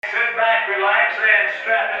back, relax, and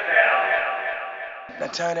strap it down. Now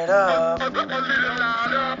turn it up.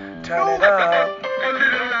 Turn it up.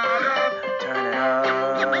 Turn it up.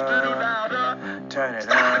 Turn it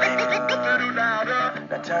up.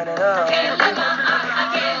 Now turn it up.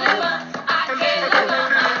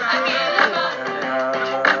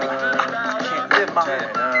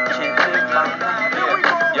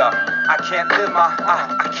 I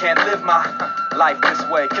can't live my life this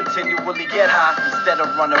way. Continually get high instead of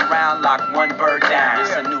run around like one bird down. It's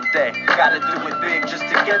a new day, gotta do it big just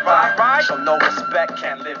to get by. Show no respect,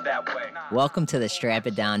 can't live that way. Welcome to the Strap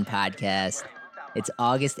It Down podcast. It's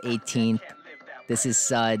August 18th. This is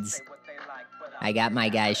Suds. I got my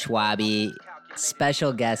guy Schwaby.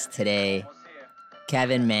 Special guest today,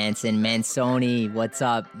 Kevin Manson. Mansoni, what's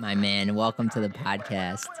up, my man? Welcome to the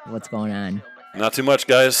podcast. What's going on? Not too much,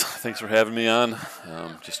 guys. Thanks for having me on.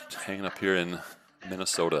 Just hanging up here in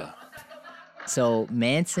Minnesota. So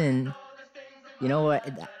Manson, you know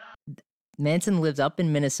what? Manson lives up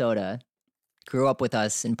in Minnesota, grew up with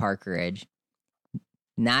us in Parker Ridge.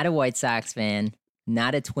 Not a White Sox fan,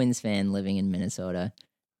 not a Twins fan living in Minnesota,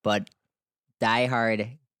 but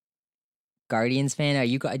diehard Guardians fan.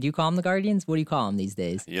 Do you call them the Guardians? What do you call them these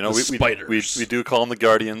days? You know, we do call them the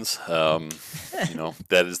Guardians. You know,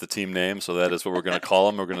 that is the team name, so that is what we're going to call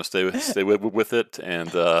them. We're going to stay with it,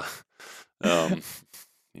 and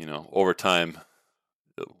you know, over time,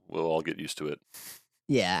 we'll all get used to it.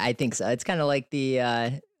 Yeah, I think so. It's kind of like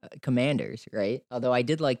the Commanders, right? Although I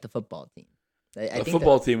did like the football team. The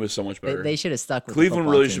football team was so much better. They should have stuck with Cleveland. The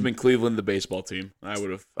really team. should have been Cleveland, the baseball team. I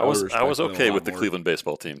was okay with the Cleveland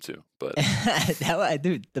baseball team too, but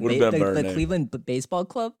Dude, the Cleveland baseball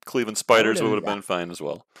club, Cleveland Spiders would have been fine as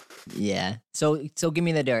well. Yeah. So give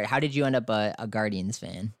me the dirt. How did you end up a Guardians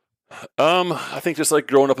fan? I think just like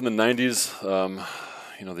growing up in the '90s,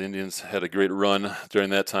 you know, the Indians had a great run during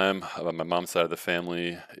that time. My mom's side of the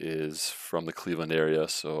family is from the Cleveland area,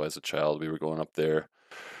 so as a child, we were going up there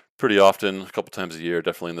pretty often, a couple times a year,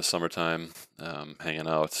 definitely in the summertime, hanging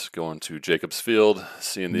out, going to Jacobs Field,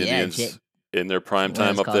 seeing the Indians in their prime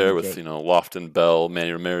time up there with, you know, Lofton, Bell,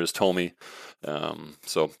 Manny Ramirez, Tomey.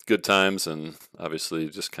 So good times, and obviously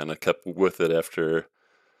just kind of kept with it after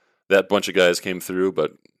that bunch of guys came through.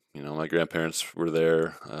 But, you know, my grandparents were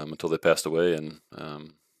there until they passed away, and,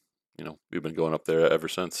 you know, we've been going up there ever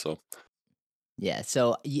since. So, yeah.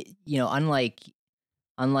 So, you know, unlike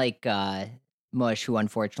Mush, who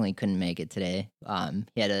unfortunately couldn't make it today.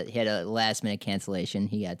 He had a last minute cancellation.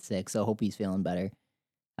 He got sick, so I hope he's feeling better.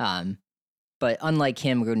 But unlike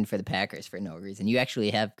him rooting for the Packers for no reason, you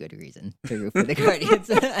actually have good reason to root for the Guardians.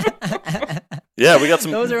 Yeah, we got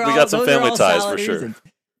some family ties for sure. Reasons.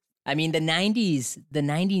 I mean, the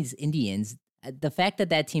 '90s Indians. The fact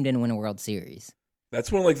that team didn't win a World Series. That's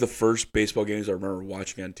one of like the first baseball games I remember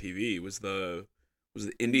watching on TV. Was the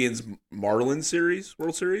Indians Marlins series,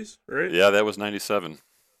 World Series, right? Yeah, that was '97.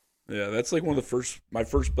 Yeah, that's like one of my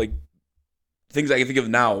first like things I can think of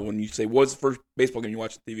now when you say what's the first baseball game you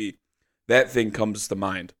watched on TV. That thing comes to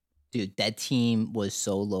mind. Dude, that team was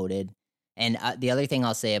so loaded. And the other thing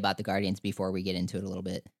I'll say about the Guardians before we get into it a little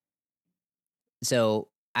bit. So,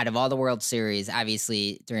 out of all the World Series,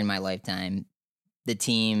 obviously during my lifetime, the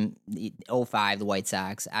team, 05, the White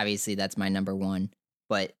Sox, obviously that's my number one.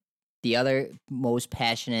 But the other most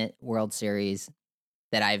passionate World Series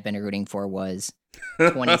that I've been rooting for was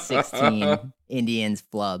 2016 Indians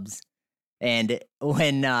Flubs. And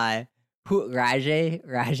when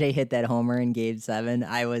Rajay hit that homer in Game 7,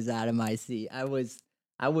 I was out of my seat. I was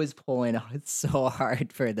pulling so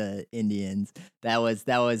hard for the Indians. That was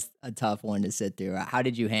a tough one to sit through. How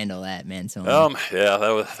did you handle that, man? Yeah,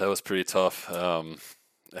 that was pretty tough.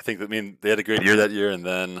 I think they had a great year that year, and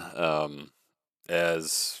then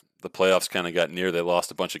as the playoffs kind of got near, they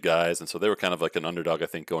lost a bunch of guys, and so they were kind of like an underdog, I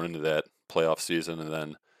think, going into that playoff season. And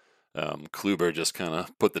then Kluber just kind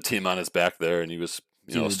of put the team on his back there, and he was,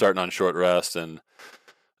 you know, starting on short rest. And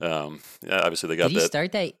yeah, obviously they got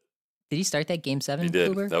that. Did he start that Game 7? He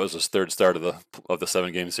did. Kluber? That was his third start of the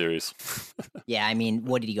 7-game series. Yeah, I mean,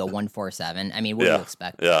 what did he go 1-4-7? I mean, what do you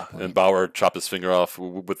expect? Yeah, and Bauer chopped his finger off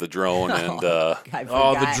with the drone, and the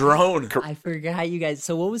drone! I forgot you guys.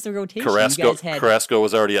 So what was the rotation? Carrasco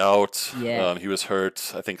was already out. Yeah, he was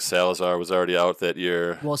hurt. I think Salazar was already out that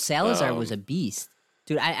year. Well, Salazar was a beast.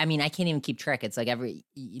 Dude, I mean, I can't even keep track. It's like every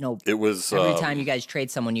time you guys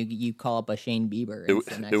trade someone, you call up a Shane Bieber. It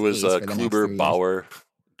was Kluber, Bauer,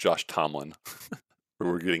 Josh Tomlin.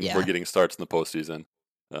 we're getting starts in the postseason.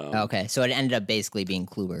 Okay, so it ended up basically being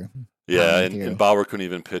Kluber. Yeah, and Bauer couldn't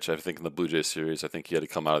even pitch. I think in the Blue Jays series, I think he had to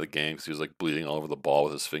come out of the game because he was like bleeding all over the ball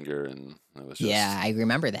with his finger, and it was just, I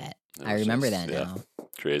remember that. I remember that now.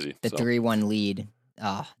 crazy. The So, 3-1 lead.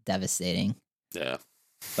 Oh, devastating. yeah,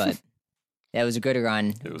 But that was a good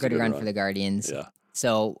run. It was a Good good run run. for the Guardians. yeah.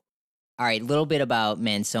 So, all right, a little bit about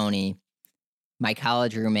Mansoni. My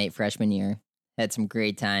college roommate freshman year had some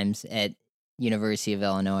great times at University of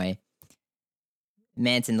Illinois.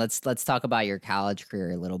 Manson, let's talk about your college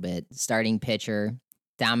career a little bit. Starting pitcher,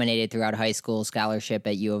 dominated throughout high school, scholarship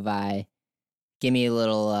at U of I. Give me a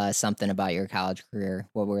little something about your college career.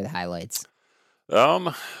 What were the highlights?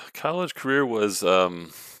 College career was,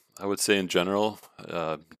 I would say in general,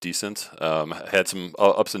 decent. Had some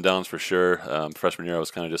ups and downs for sure. Freshman year, I was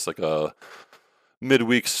kind of just like a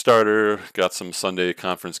midweek starter. Got some Sunday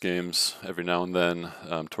conference games every now and then.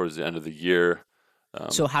 Towards the end of the year.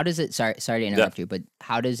 So how does it? Sorry to interrupt you, but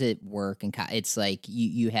how does it work? And it's like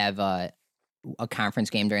you have a conference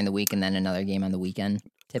game during the week and then another game on the weekend,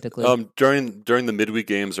 typically. During the midweek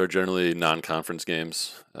games are generally non-conference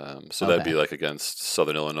games. So that'd be Okay. like against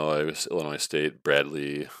Southern Illinois, Illinois State,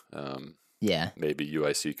 Bradley. Yeah. Maybe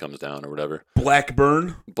UIC comes down or whatever.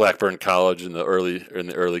 Blackburn. Blackburn College in the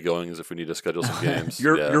early goings if we need to schedule some games.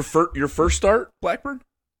 Your first start, Blackburn.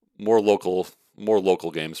 More local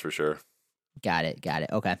games for sure. Got it.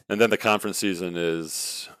 Okay. And then the conference season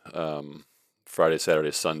is Friday,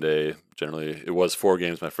 Saturday, Sunday. Generally, it was 4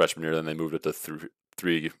 games my freshman year. Then they moved it to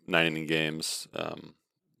three 9-inning games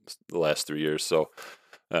the last 3 years. So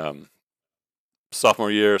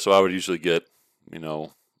sophomore year, so I would usually get,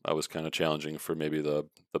 I was kind of challenging for maybe the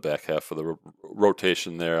back half of the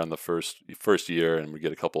rotation there on the first year, and we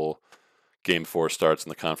get a couple game 4 starts in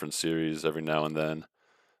the conference series every now and then.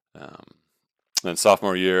 And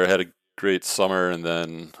sophomore year, I had a great summer, and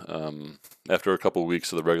then after a couple of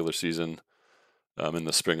weeks of the regular season, in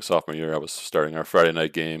the spring sophomore year, I was starting our Friday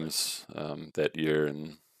night games that year.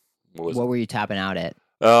 And what were you topping out at?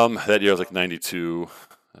 That year I was like 92.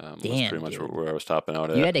 Was Damn, pretty much dude. where I was topping out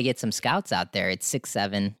at. You had to get some scouts out there. It's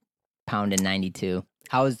 6'7", pound and 92.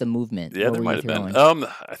 How was the movement? Yeah, What there were might you have been. throwing?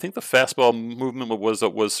 I think the fastball movement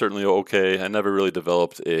was certainly okay. I never really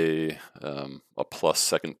developed a plus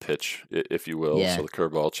second pitch, if you will. Yeah. So the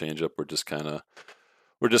curveball, changeup were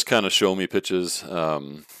just kind of show me pitches.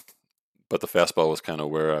 But the fastball was kind of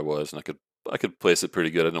where I was, and I could place it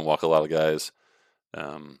pretty good. I didn't walk a lot of guys.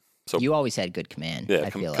 So You always had good command. Yeah,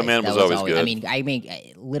 I feel command like. was always good. I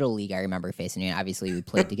mean, Little League. I remember facing you. Obviously, we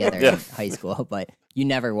played together Yeah. in high school, but you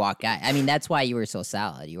never walked guy. I mean, that's why you were so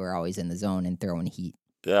solid. You were always in the zone and throwing heat,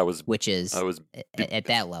 yeah, I was which is at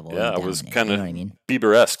that level. yeah, I you was dominate, kind you of know what I mean.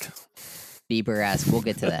 Bieber-esque. Bieber-esque. We'll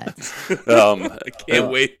get to that. I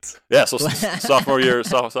can't wait. Yeah, so sophomore year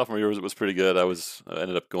was pretty good. I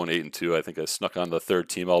ended up going 8-2. I think I snuck on the third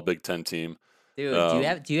team, all Big Ten team.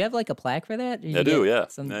 Dude, do you have like a plaque for that? I do, yeah.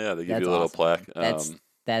 Yeah, they give That's you a little awesome. plaque.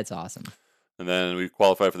 That's awesome. And then we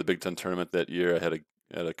qualified for the Big Ten tournament that year. I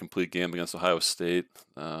had a complete game against Ohio State.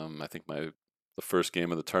 I think the first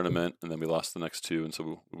game of the tournament, and then we lost the next 2, and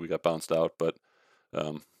so we got bounced out. But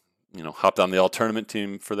hopped on the all tournament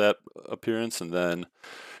team for that appearance, and then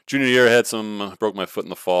junior year I broke my foot in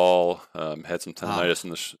the fall. Had some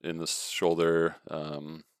tendonitis in the shoulder.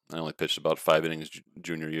 I only pitched about 5 innings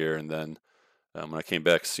junior year, and then when I came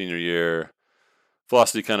back senior year,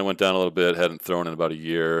 velocity kind of went down a little bit. Hadn't thrown in about a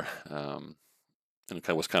year, and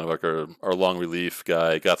it was kind of like our long relief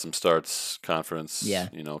guy. Got some starts, conference. Yeah.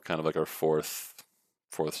 Kind of like our fourth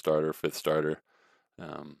starter, fifth starter,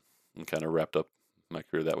 and kind of wrapped up my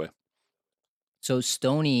career that way. So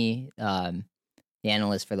Stoney, the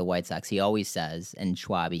analyst for the White Sox, he always says, and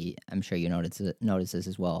Schwaby, I'm sure you notice this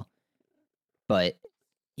as well, but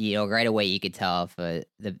right away you could tell if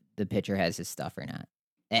the pitcher has his stuff or not.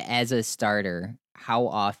 As a starter, how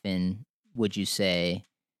often would you say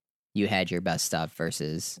you had your best stuff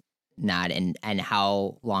versus not, and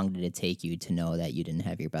how long did it take you to know that you didn't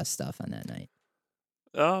have your best stuff on that night?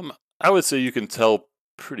 I would say you can tell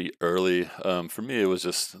pretty early. For me, it was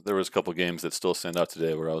just there was a couple games that still stand out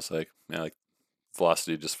today where I was like, man, like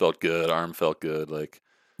velocity just felt good, arm felt good, like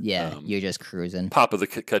Yeah, you're just cruising. pop of the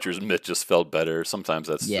catcher's mitt just felt better. Sometimes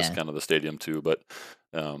that's Yeah. just kind of the stadium too, but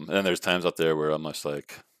and then there's times out there where I'm just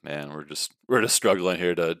like, man, we're just struggling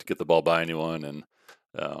here to get the ball by anyone, and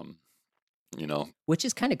Which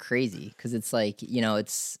is kind of crazy because it's like,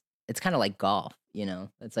 it's kind of like golf,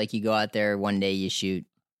 It's like you go out there one day you shoot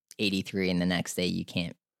 83 and the next day you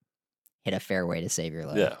can't hit a fairway to save your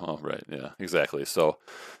life. yeah, oh right, yeah, exactly. So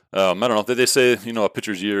I don't know. They say a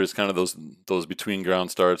pitcher's year is kind of those between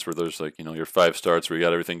ground starts where there's like your 5 starts where you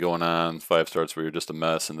got everything going on, 5 starts where you're just a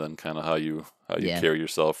mess, and then kind of how you Yeah. carry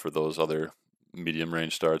yourself for those other medium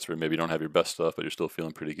range starts where maybe you don't have your best stuff but you're still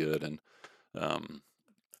feeling pretty good. And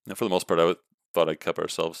for the most part, thought I kept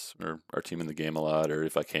our team in the game a lot, or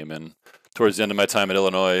if I came in towards the end of my time at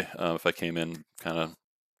Illinois, if I came in kind of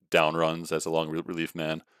down runs as a long relief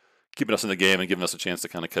man, keeping us in the game and giving us a chance to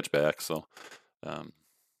kind of catch back. So,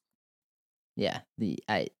 Yeah,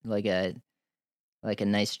 I like a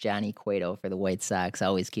nice Johnny Cueto for the White Sox,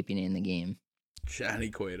 always keeping you in the game. Johnny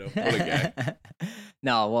Cueto, what a guy.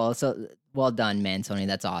 No, well done, man, Tony.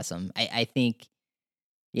 That's awesome. I think,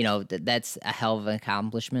 that's a hell of an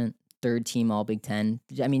accomplishment. Third team All Big Ten.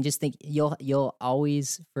 I mean, just think you'll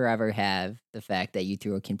always forever have the fact that you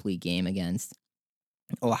threw a complete game against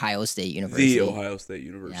Ohio State University. The Ohio State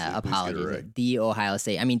University. Yeah, Please get it apologies. right. The Ohio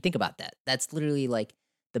State. I mean, think about that. That's literally like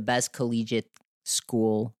the best collegiate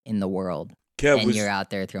school in the world. Kev, and you're out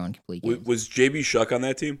there throwing complete games. Was JB Shuck on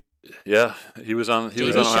that team? yeah, he was on JB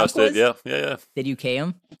Ohio Shuck State. was? Yeah. Did you K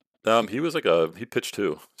him? He was he pitched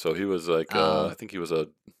too, so he was like I think he was a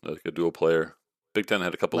dual player. Big Ten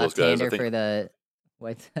had a couple of those guys. I Left-hander think for the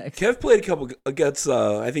White Sox. Kev played a couple against,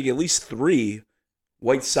 I think, at least 3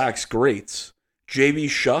 White Sox greats. JB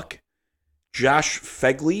Shuck, Josh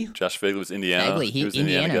Fegley, Josh Fegley was Indiana. Fegley, he was an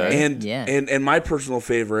Indiana, guy. right? and Yeah. and my personal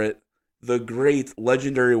favorite, the great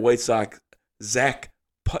legendary White Sox Zach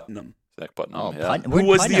Putnam, Zach Putnam. Oh, yeah. who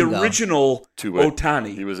was the original Two-way.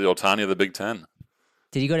 Ohtani. He was the Ohtani of the Big Ten.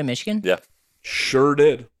 Did he go to Michigan? Yeah. Sure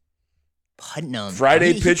did. Putnam.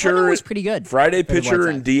 Friday Putnam pitcher was pretty good. Friday for the White pitcher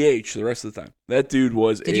Sox. and DH the rest of the time. That dude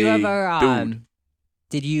was Did you ever dude.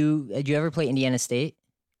 did you ever play Indiana State?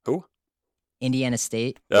 Who? Indiana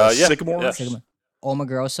State. Yeah. Sycamore? Yeah. Sycamore.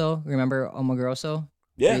 Omagroso, remember Omagroso?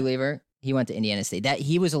 Yeah. Reliever. He went to Indiana State.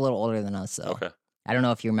 He was a little older than us, though. Okay. I don't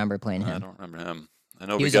know if you remember playing I him. don't remember him. I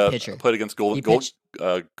know He we was a pitcher. played against He pitched-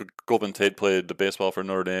 Goldman Tate played the baseball for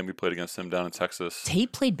Notre Dame. We played against him down in Texas.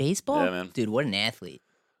 Tate played baseball? Yeah, man. Dude, what an athlete.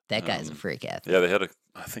 That guy's a freak athlete. Yeah, they had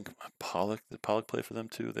I think Pollock. Did Pollock play for them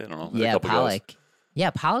too? They don't know. They had a Yeah, couple guys. Pollock. Yeah,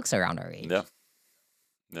 Pollock's around our age. Yeah.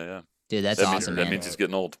 Yeah. Dude, that's that awesome, that man. means he's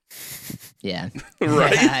getting old. Yeah.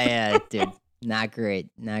 Right? Yeah, dude. Not great.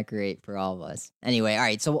 Not great for all of us. Anyway, all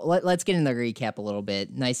right. So let's get in the recap a little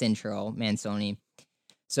bit. Nice intro, Mansoni.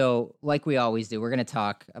 So, like we always do, we're going to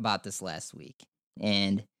talk about this last week.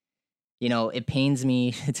 And, it pains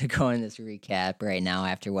me to go in this recap right now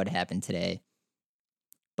after what happened today.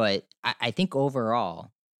 But I think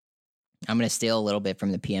overall, I'm going to steal a little bit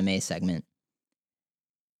from the PMA segment.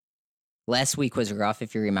 Last week was rough,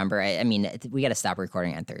 if you remember. I mean, we got to stop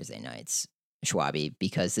recording on Thursday nights, Schwaby,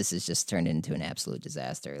 because this has just turned into an absolute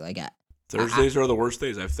disaster. Like, Thursdays are the worst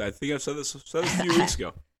days. I think I've said this a few weeks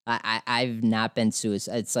ago. I've not been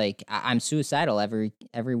suicidal. It's like I'm suicidal every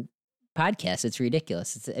podcast. It's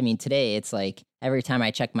ridiculous. Today it's like every time I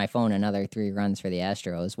check my phone, another 3 runs for the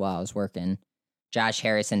Astros while I was working. Josh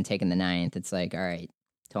Harrison taking the 9th. It's like, all right,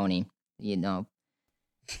 Tony,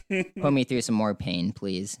 put me through some more pain,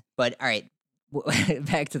 please. But all right,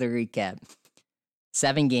 back to the recap.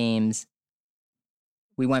 7 games.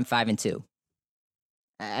 We went 5-2.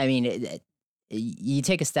 I mean, you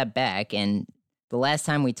take a step back, and the last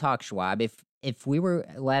time we talked, Schwab, if we were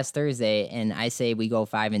last Thursday and I say we go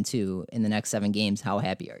 5-2 in the next 7 games, how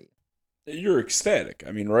happy are you? You're ecstatic.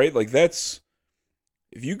 I mean, right? Like that's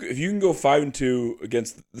if you can go 5-2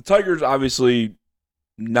 against the Tigers, obviously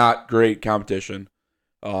not great competition.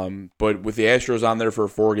 But with the Astros on there for a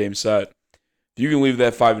 4-game set, if you can leave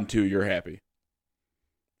that 5-2, you're happy.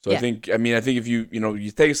 So Yeah. I think if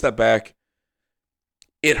you take a step back,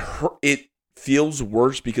 it feels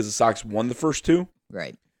worse because the Sox won the first 2.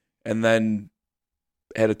 Right. And then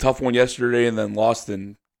had a tough one yesterday and then lost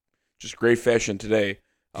in just great fashion today.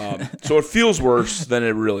 So it feels worse than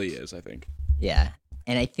it really is, I think. Yeah.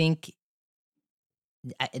 And I think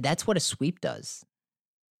that's what a sweep does.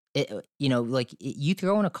 You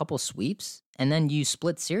throw in a couple sweeps and then you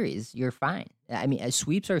split series, you're fine. I mean,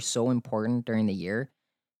 sweeps are so important during the year,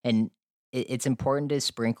 and it's important to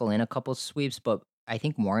sprinkle in a couple sweeps, but I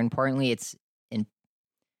think more importantly, it's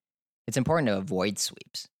important to avoid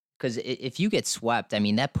sweeps, because if you get swept, I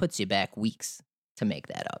mean, that puts you back weeks to make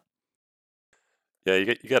that up. Yeah,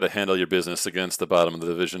 you got to handle your business against the bottom of the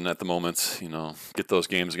division at the moment. Get those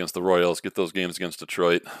games against the Royals, get those games against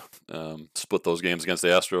Detroit, split those games against the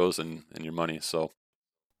Astros, and your money. So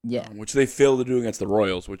Yeah. Which they failed to do against the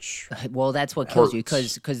Royals, which Well, that's what kills you,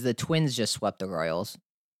 hurts. because the Twins just swept the Royals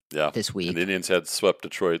yeah, this week. and the Indians had swept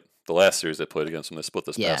Detroit the last series they played against them. They split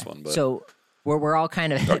this past one, but So we're all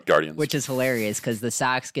kind of Guardians. which is hilarious because the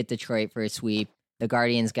Sox get Detroit for a sweep. The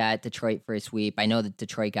Guardians got Detroit for a sweep. I know that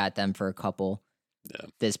Detroit got them for a couple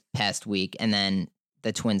this past week, and then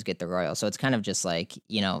the Twins get the Royals. So it's kind of just like,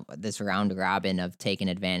 this round robin of taking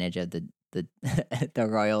advantage of the the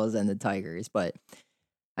Royals and the Tigers. But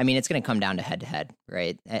I mean, it's going to come down to head-to-head,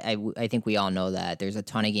 right? I think we all know that. There's a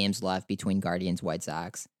ton of games left between Guardians, White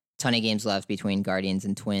Sox, ton of games left between Guardians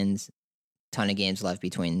and Twins, ton of games left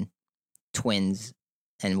between Twins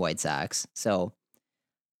and White Sox. So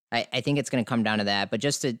I think it's going to come down to that. But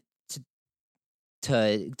just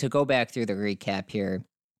to go back through the recap here,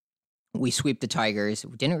 we sweep the Tigers.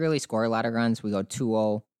 We didn't really score a lot of runs. We go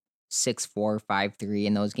 2-0, 6-4, 5-3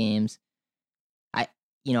 in those games.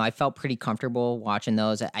 I felt pretty comfortable watching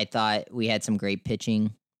those. I thought we had some great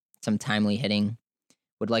pitching, some timely hitting.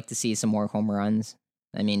 Would like to see some more home runs.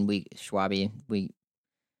 I mean, Schwaby,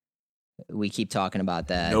 we keep talking about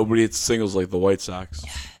that. Nobody hits singles like the White Sox.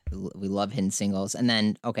 We love hitting singles. And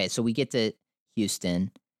then, okay, so we get to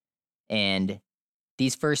Houston, and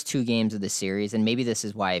these first 2 games of the series, and maybe this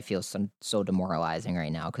is why it feels so demoralizing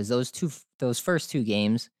right now, because those first 2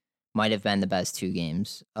 games might have been the best 2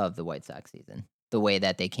 games of the White Sox season. The way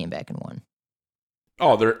that they came back and won.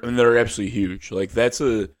 Oh, they're absolutely huge. Like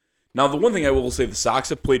now the one thing I will say, the Sox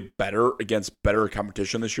have played better against better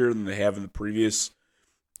competition this year than they have in the previous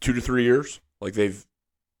 2 to 3 years. Like they've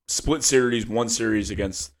split series, one series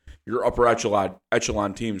against your upper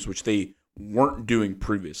echelon teams, which they weren't doing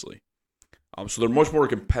previously. So they're much more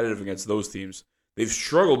competitive against those teams. They've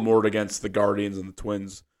struggled more against the Guardians and the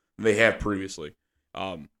Twins than they have previously.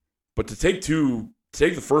 But to take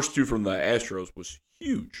the first 2 from the Astros was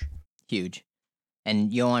huge. Huge.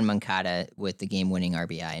 And Yohan Moncada with the game-winning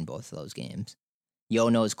RBI in both of those games. Yo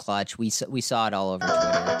knows clutch. We saw it all over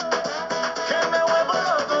Twitter.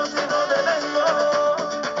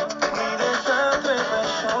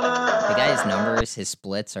 The guy's numbers, his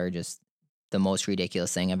splits are just the most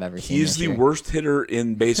ridiculous thing I've ever seen. He's the worst hitter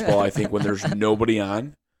in baseball, I think, when there's nobody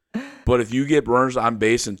on. But if you get runners on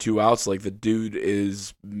base and 2 outs, like the dude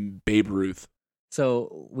is Babe Ruth.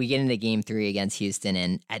 So we get into game 3 against Houston,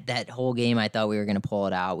 and at that whole game, I thought we were going to pull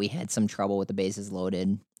it out. We had some trouble with the bases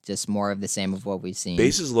loaded, just more of the same of what we've seen.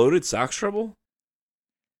 Bases loaded, Sox trouble?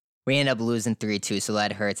 We ended up losing 3-2, so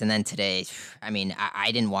that hurts. And then today, I mean,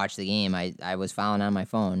 I didn't watch the game. I was following on my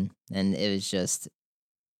phone, and it was just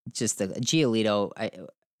the Giolito.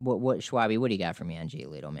 What Schwabi? What do you got for me on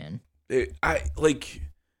Giolito, man?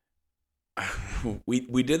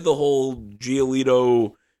 We did the whole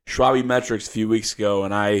Giolito Schwabi metrics a few weeks ago,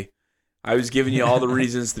 and I was giving you all the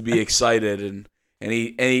reasons to be excited, and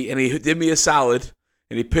he did me a solid,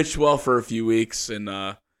 and he pitched well for a few weeks,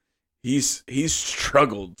 and he's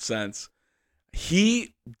struggled since.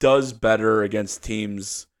 He does better against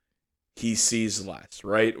teams he sees less,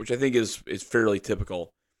 right? Which I think is fairly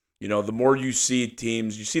typical. You know, the more you see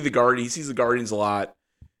teams, he sees the Guardians a lot,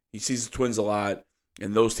 he sees the Twins a lot,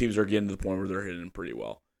 and those teams are getting to the point where they're hitting him pretty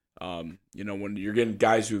well. When you're getting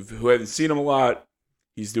guys who haven't seen him a lot,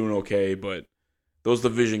 he's doing okay, but those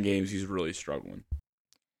division games, he's really struggling.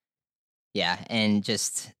 Yeah, and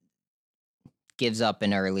just gives up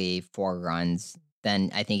an early 4 runs.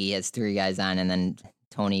 Then I think he has 3 guys on, and then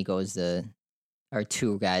 2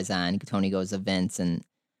 guys on. Tony goes to Vince, and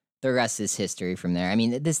the rest is history from there. I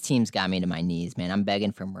mean, this team's got me to my knees, man. I'm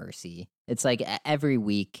begging for mercy. It's like every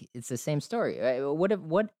week, it's the same story.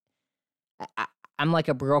 I'm like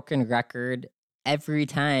a broken record every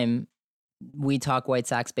time we talk White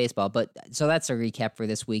Sox baseball. But so that's a recap for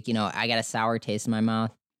this week. I got a sour taste in my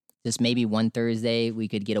mouth. Just maybe one Thursday we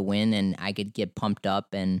could get a win and I could get pumped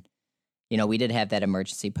up. And, we did have that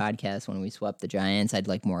emergency podcast when we swept the Giants. I'd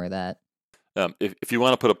like more of that. If you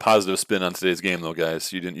want to put a positive spin on today's game, though,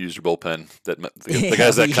 guys, you didn't use your bullpen. The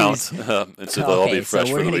guys that count, and so they'll all be fresh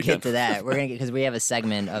so for the weekend. We're gonna get to that. We're gonna because we have a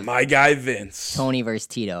segment of my guy Vince, Tony versus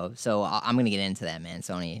Tito. So I'm gonna get into that, man,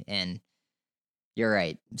 Tony. And you're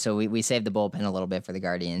right. So we saved the bullpen a little bit for the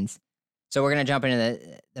Guardians. So we're gonna jump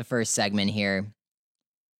into the first segment here.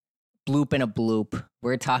 Bloop and a bloop.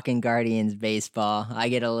 We're talking Guardians baseball. I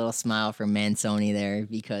get a little smile from Mansoni there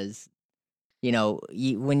because.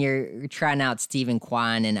 When you're trying out Stephen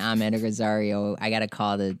Kwan and Ahmed Rosario, I got to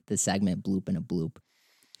call the segment bloop and a bloop.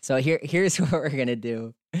 So here's what we're going to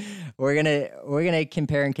do. We're going to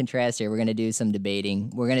compare and contrast here. We're going to do some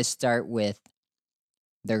debating. We're going to start with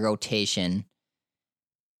the rotation.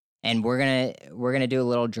 And we're going to do a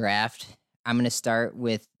little draft. I'm going to start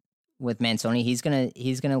with Mansoni. He's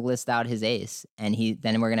going to list out his ace, and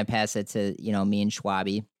then we're going to pass it to, me and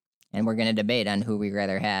Schwabi, and we're going to debate on who we'd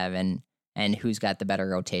rather have and who's got the better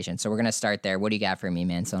rotation. So we're going to start there. What do you got for me,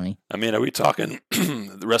 Mansoni? I mean, are we talking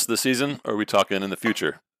the rest of the season, or are we talking in the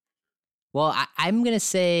future? Well, I'm going to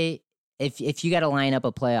say if you got to line up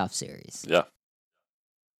a playoff series. Yeah.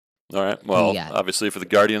 All right. Well, obviously for the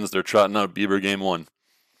Guardians, they're trotting out Bieber game 1.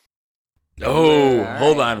 Oh,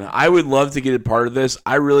 hold on. I would love to get a part of this.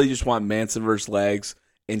 I really just want Manson versus Lags,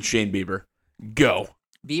 and Shane Bieber. Go.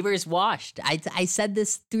 Bieber's washed. I said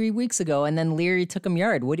this 3 weeks ago, and then Leary took him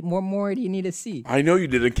yard. What more do you need to see? I know you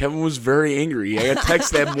did, and Kevin was very angry. I got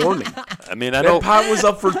text that morning. I mean, I know That pot was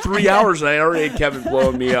up for 3 hours, and I already had Kevin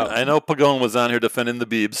blowing me up. I know Pagone was on here defending the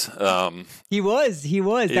Biebs. He was.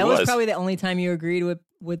 That was probably the only time you agreed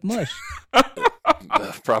with Mush.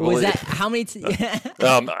 Probably. Was that how many?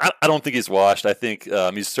 I don't think he's washed. I think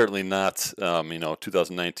he's certainly not,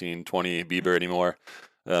 2019-20 Bieber anymore.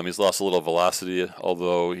 He's lost a little velocity,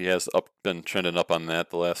 although he has been trending up on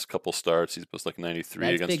that the last couple starts. He was like 93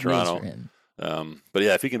 That's against big Toronto. news for him. But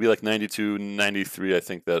yeah, if he can be like 92, 93, I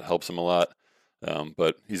think that helps him a lot.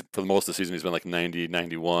 But he's for the most of the season, he's been like 90,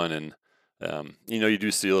 91, and you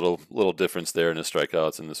do see a little difference there in his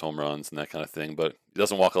strikeouts and his home runs and that kind of thing. But he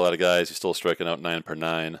doesn't walk a lot of guys. He's still striking out 9 per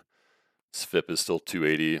 9. His FIP is still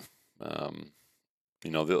 280.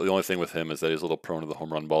 The only thing with him is that he's a little prone to the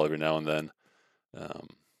home run ball every now and then.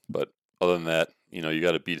 But other than that, you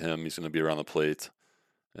got to beat him. He's going to be around the plate.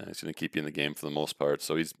 He's going to keep you in the game for the most part.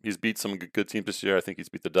 So he's beat some good teams this year. I think he's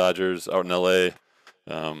beat the Dodgers out in L.A.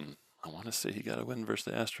 I want to say he got a win versus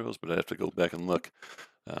the Astros, but I have to go back and look.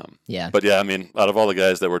 Yeah. But yeah, I mean, out of all the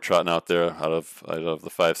guys that were trotting out there, out of the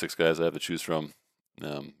 5-6 guys I have to choose from,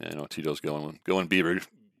 Tito's going Bieber.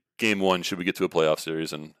 Game 1, should we get to a playoff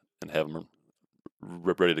series and have him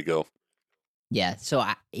ready to go? Yeah, so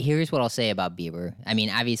here's what I'll say about Bieber. I mean,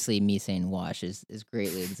 obviously, me saying wash is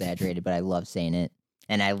greatly exaggerated, but I love saying it.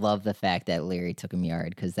 And I love the fact that Leary took him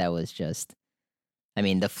yard because that was just,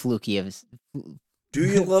 the fluky of. Do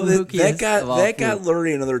you love it? That got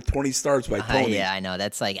Leary another 20 starts by Tony. Yeah, I know.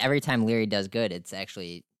 That's like every time Leary does good, it's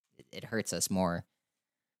actually, it hurts us more.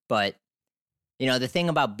 But, the thing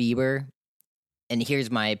about Bieber, and here's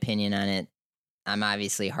my opinion on it. I'm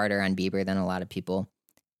obviously harder on Bieber than a lot of people.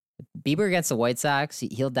 Bieber against the White Sox,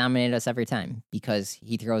 he'll dominate us every time because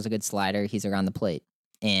he throws a good slider. He's around the plate.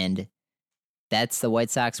 And that's the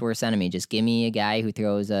White Sox worst enemy. Just give me a guy who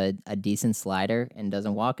throws a decent slider and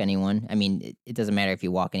doesn't walk anyone. I mean, it doesn't matter if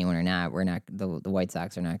you walk anyone or not. The White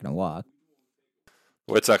Sox are not going to walk.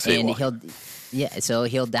 White Sox hate walking. So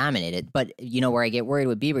he'll dominate it. But where I get worried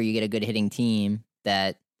with Bieber, you get a good hitting team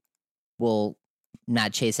that will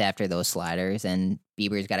not chase after those sliders, and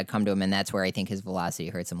Bieber's got to come to him, and that's where I think his velocity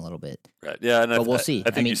hurts him a little bit. Right. Yeah, and we'll see.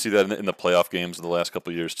 I think you see that in the playoff games of the last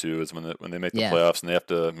couple of years too. Is when they make the playoffs and they have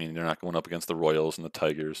to. I mean, they're not going up against the Royals and the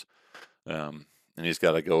Tigers, and he's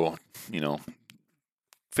got to go.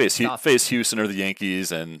 Face Houston or the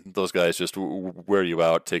Yankees, and those guys just wear you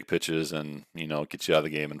out, take pitches, and get you out of the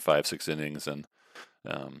game in 5-6 innings, and.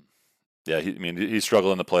 He's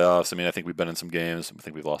struggled in the playoffs. I mean, I think we've been in some games. I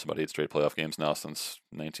think we've lost about 8 straight playoff games now since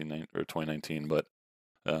 2019. But,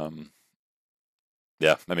 the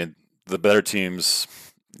better teams.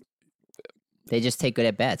 They just take good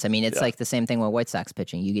at bats. I mean, it's like the same thing with White Sox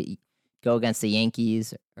pitching. You go against the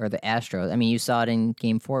Yankees or the Astros. I mean, you saw it in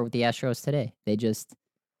Game 4 with the Astros today. They just,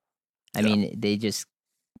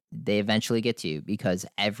 they eventually get to you because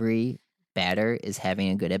every batter is having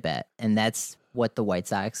a good at bat, and that's what the White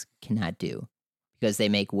Sox cannot do because they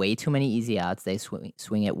make way too many easy outs. They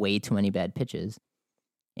swing at way too many bad pitches,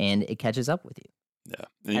 and it catches up with you. Yeah.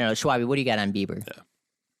 I don't know, Schwabi, what do you got on Bieber?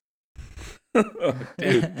 Yeah.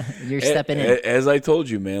 Dude, you're stepping in. As I told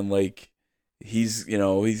you, man, like he's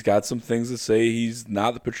got some things to say. He's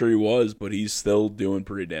not the pitcher he was, but he's still doing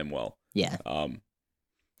pretty damn well. Yeah.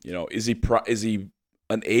 Is he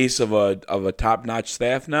an ace of a top-notch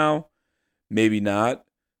staff now? Maybe not.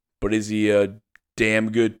 But is he a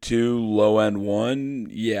damn good 2, low-end 1?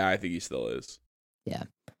 Yeah, I think he still is. Yeah.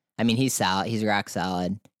 I mean, he's solid. He's rock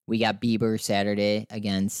solid. We got Bieber Saturday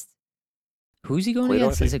against... Who's he going Cueto,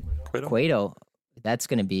 against? Is it Cueto? That's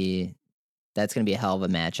gonna be a hell of a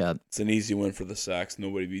matchup. It's an easy win for the Sox.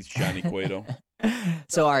 Nobody beats Johnny Cueto.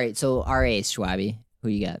 So, all right. So, our ace, Schwabi. Who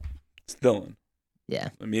you got? It's Dylan. Yeah.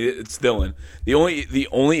 I mean, it's Dylan. The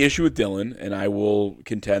only issue with Dylan, and I will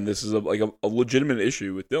contend this is a legitimate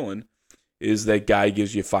issue with Dylan, is that guy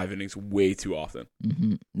gives you 5 innings way too often.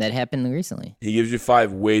 Mm-hmm. That happened recently. He gives you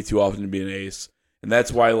 5 way too often to be an ace. And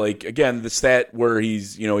that's why, again, the stat where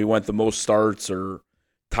he's, he went the most starts or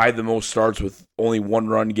tied the most starts with only 1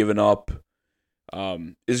 run given up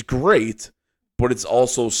is great, but it's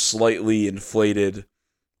also slightly inflated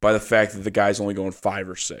by the fact that the guy's only going 5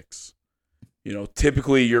 or 6.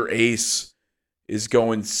 Typically your ace is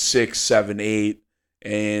going 6, 7, 8,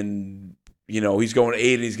 and, he's going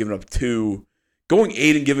 8 and he's giving up 2. Going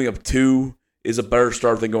 8 and giving up 2 is a better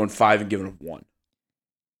start than going 5 and giving up 1.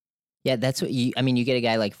 Yeah, that's what you get a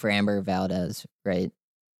guy like Framber Valdez, right,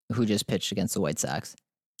 who just pitched against the White Sox.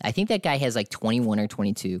 I think that guy has 21 or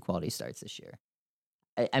 22 quality starts this year.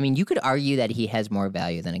 I mean, you could argue that he has more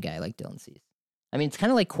value than a guy like Dylan Cease. I mean, it's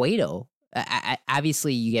kind of like Cueto.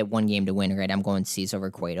 Obviously, you get one game to win, right? I'm going Cease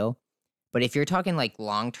over Cueto. But if you're talking like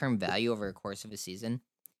long-term value over the course of a season,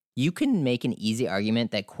 you can make an easy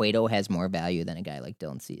argument that Cueto has more value than a guy like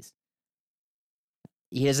Dylan Cease.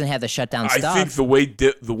 He doesn't have the shutdown stuff. I think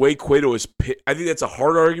the way Cueto is I think that's a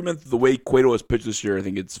hard argument. The way Cueto has pitched this year, I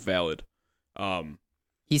think it's valid.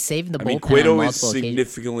 He's saving the bullpen. I mean, Cueto on has a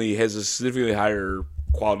significantly higher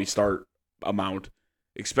quality start amount,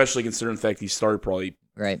 especially considering the fact he started probably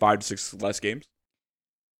 5 to 6 less games.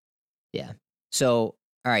 Yeah. So,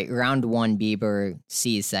 all right, round 1, Bieber,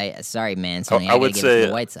 Cease. Sorry, man. So I would say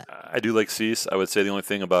the White Sox. I do like Cease. I would say the only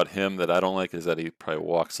thing about him that I don't like is that he probably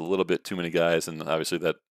walks a little bit too many guys, and obviously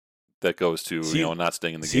that goes to not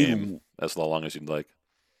staying in the game as long as you'd like.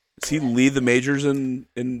 Does he lead the majors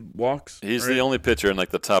in walks? He's the only pitcher in like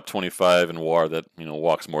the top 25 in WAR that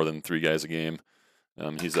walks more than 3 guys a game.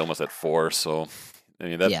 He's almost at 4, so I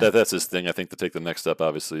mean that's his thing. I think to take the next step,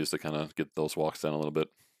 obviously, is to kind of get those walks down a little bit.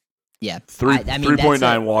 Yeah,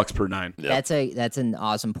 3.9 walks per 9. Yeah. That's an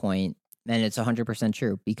awesome point, and it's 100%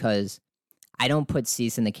 true because I don't put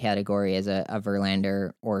Cease in the category as a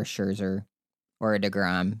Verlander or a Scherzer or a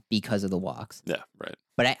DeGrom because of the walks. Yeah, right.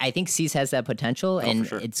 But I think Cease has that potential, and for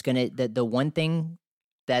sure. it's gonna the one thing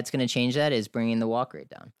that's gonna change that is bringing the walk rate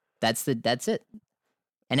down. That's it.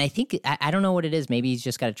 And I think I don't know what it is. Maybe he's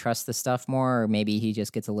just got to trust the stuff more, or maybe he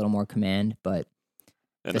just gets a little more command. But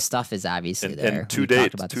the stuff is obviously there. And to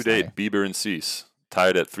date, Bieber and Cease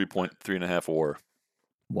tied at 3.5 WAR.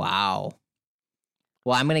 Wow.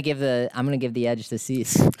 Well, I'm gonna give the edge to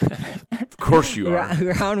Cease. Of course you are.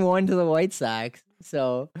 Round 1 to the White Sox.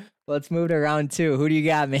 So let's move to round 2. Who do you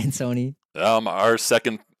got, man, Sony? Our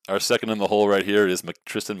second in the hole right here is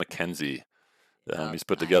Tristan McKenzie. He's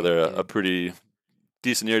put together a pretty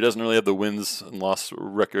decent year. He doesn't really have the wins and loss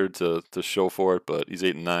record to show for it, but he's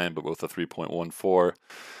 8-9, but with a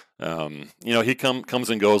 3.14. He comes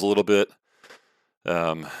and goes a little bit.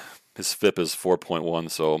 His FIP is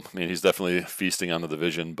 4.1, so I mean he's definitely feasting on the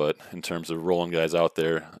division. But in terms of rolling guys out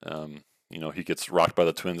there, he gets rocked by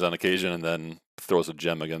the Twins on occasion, and then throws a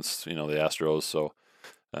gem against the Astros. So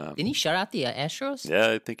didn't he shut out the Astros? Yeah,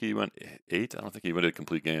 I think he went 8. I don't think he went a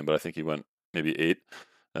complete game, but I think he went maybe 8.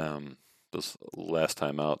 This last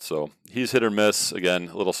time out. So he's hit or miss. Again,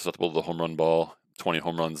 a little susceptible to the home run ball. 20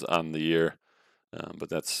 home runs on the year, but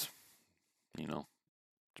that's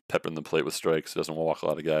peppering the plate with strikes. Doesn't walk a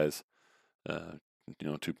lot of guys.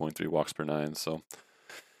 2.3 walks per 9. So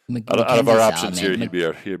out of our options here,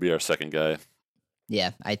 he'd be our second guy.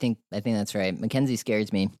 Yeah, I think that's right. McKenzie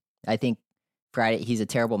scares me. I think Friday he's a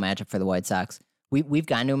terrible matchup for the White Sox. We've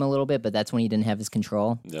gotten to him a little bit, but that's when he didn't have his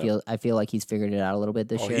control. Yeah. I feel like he's figured it out a little bit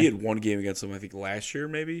this year. He had one game against him, I think last year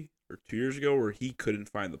maybe, or 2 years ago, where he couldn't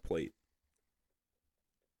find the plate.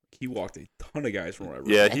 He walked a ton of guys from what I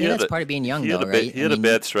remember. Yeah, I think that's part of being young, right? He had a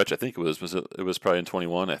bad stretch. I think it was probably in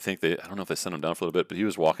 21. I don't know if they sent him down for a little bit, but he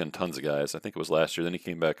was walking tons of guys. I think it was last year. Then he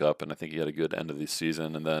came back up, and I think he had a good end of the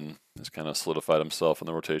season, and then has kind of solidified himself in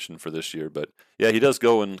the rotation for this year. But yeah, he does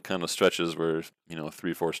go in kind of stretches where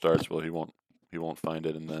 3-4 starts. Well, he won't find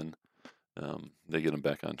it, and then they get him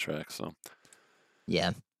back on track. So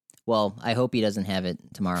yeah, well, I hope he doesn't have it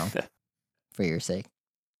tomorrow, for your sake.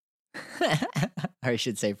 Or I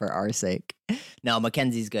should say for our sake. No,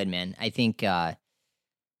 McKenzie's good, man. I think the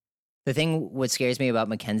thing what scares me about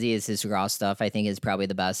McKenzie is his raw stuff. I think is probably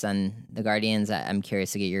the best on the Guardians. I'm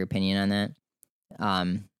curious to get your opinion on that.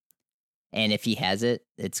 And if he has it,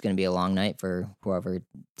 it's going to be a long night for whoever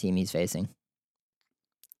team he's facing.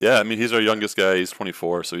 Yeah, I mean, he's our youngest guy. He's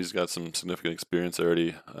 24, so he's got some significant experience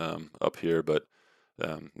already up here. But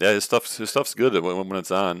his stuff's good when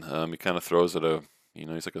it's on. He kind of throws at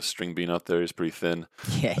he's like a string bean out there. He's pretty thin.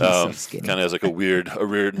 Yeah, he's so skinny. Kind of has like a weird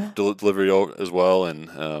delivery as well, and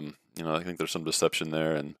I think there's some deception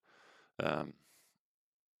there. And I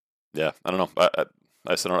don't know.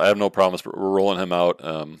 I said I have no problems. We're rolling him out,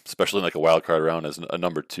 especially in like a wild card round as a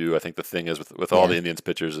number 2. I think the thing is with all the Indians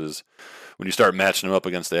pitchers is when you start matching them up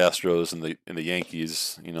against the Astros and the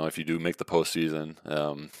Yankees. If you do make the postseason,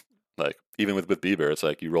 like even with Bieber, it's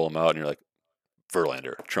like you roll him out and you're like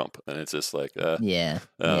Verlander, Trump, and it's just like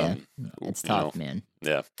it's tough, man.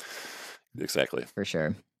 Yeah, exactly, for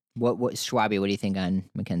sure. What Schwaby? What do you think on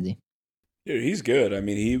McKenzie? Dude, he's good. I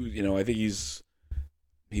mean, I think he's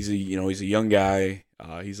a young guy.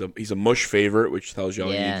 He's a mush favorite, which tells you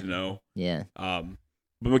all you need to know. Yeah. But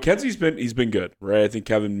McKenzie's been good, right? I think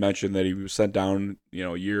Kevin mentioned that he was sent down,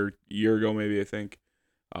 a year ago, maybe. I think.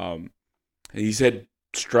 He's had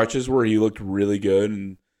stretches where he looked really good,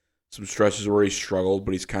 and some stretches where he struggled.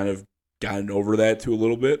 But he's kind of gotten over that to a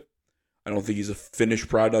little bit. I don't think he's a finished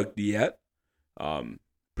product yet, but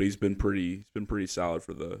he's been pretty solid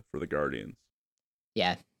for the Guardians.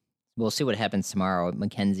 Yeah, we'll see what happens tomorrow.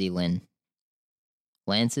 Mackenzie Lynn,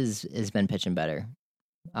 Lance has been pitching better.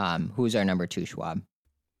 Who's our number 2, Schwab?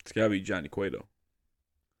 It's gotta be Johnny Cueto.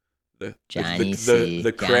 The Johnny C.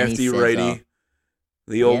 the crafty Johnny righty, Sizzle.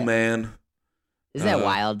 the old man. Is that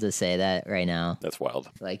wild to say that right now? That's wild.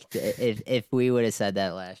 Like if we would have said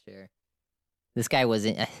that last year, this guy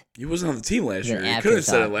wasn't. He wasn't on the team last year. an You could have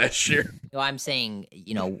said it afterthought. last year. No, I'm saying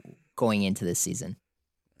going into this season.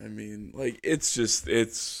 I mean, like it's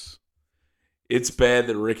bad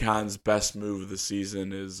that Rick Hahn's best move of the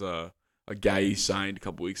season is a guy he signed a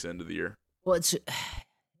couple weeks into the year. Well,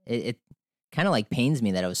 it kind of like pains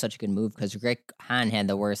me that it was such a good move because Rick Hahn had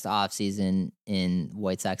the worst offseason in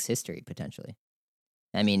White Sox history, potentially.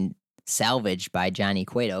 I mean, salvaged by Johnny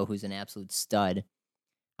Cueto, who's an absolute stud.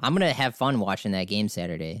 I'm going to have fun watching that game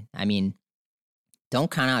Saturday. I mean,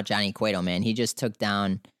 don't count out Johnny Cueto, man. He just took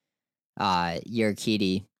down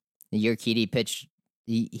Urquidy. Urquidy pitched,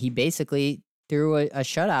 he basically threw a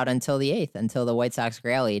shutout until the 8th, until the White Sox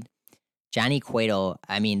rallied. Johnny Cueto,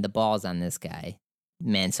 I mean, the ball's on this guy.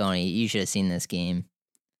 Mansoni, you should have seen this game.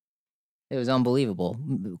 It was unbelievable.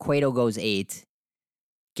 Cueto goes 8,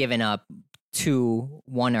 giving up 2,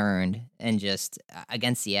 1 earned, and just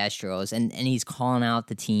against the Astros. And he's calling out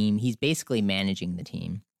the team. He's basically managing the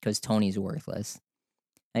team because Tony's worthless.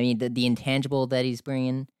 I mean, the intangible that he's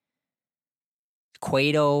bringing.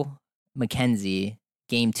 Cueto, McKenzie,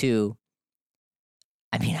 game 2.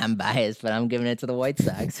 I mean, I'm biased, but I'm giving it to the White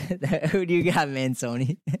Sox. Who do you got,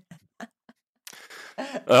 Mansoni?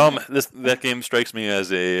 That game strikes me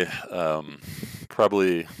as a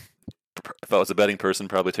probably, if I was a betting person,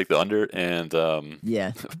 probably take the under, and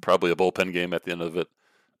Yeah. probably a bullpen game at the end of it,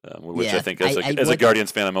 which Yeah, I think as a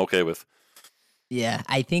Guardians fan I'm okay with. Yeah,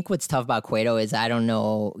 I think what's tough about Cueto is I don't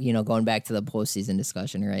know, going back to the postseason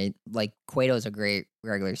discussion, right? Like, Cueto's a great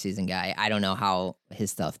regular season guy. I don't know how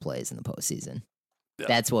his stuff plays in the postseason. Yeah.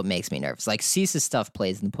 That's what makes me nervous. Like, Cease's stuff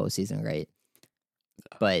plays in the postseason, right?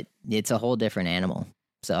 But it's a whole different animal.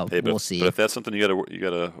 So we'll see. But if that's something you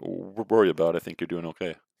gotta worry about, I think you're doing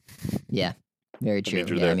okay. Yeah, very true. means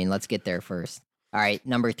you're Yeah, I there. mean, let's get there first. All right,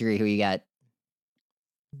 number 3, who you got?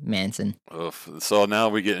 Manson. Oof. So now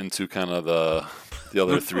we get into kind of the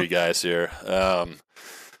other 3 guys here. I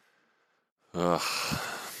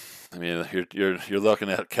mean, you're looking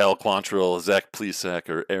at Cal Quantrill, Zach Plesac,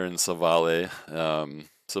 or Aaron Savale.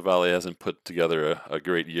 Savale hasn't put together a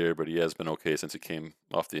great year, but he has been okay since he came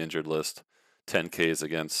off the injured list. 10 Ks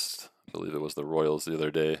against, I believe it was the Royals the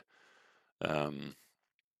other day. I'm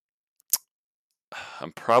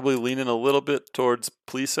probably leaning a little bit towards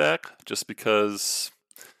Plesac just because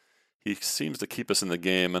he seems to keep us in the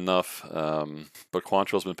game enough. But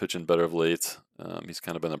Quantrill's been pitching better of late. He's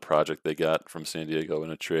kind of been a project they got from San Diego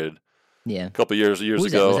in a trade Yeah. a couple years Who's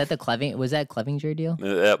ago. Was that the Clevinger deal?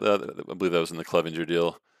 I believe that was in the Clevinger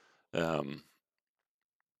deal.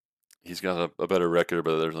 He's got a better record,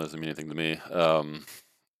 but that doesn't mean anything to me.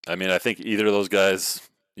 I mean, I think either of those guys,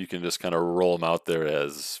 you can just kind of roll them out there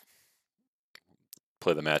as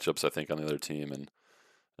play the matchups, I think, on the other team and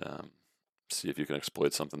see if you can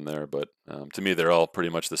exploit something there. But to me, they're all pretty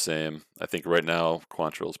much the same. I think right now,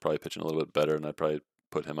 Quantrill's probably pitching a little bit better, and I'd probably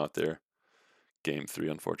put him out there game 3,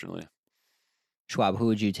 unfortunately. Schwab, who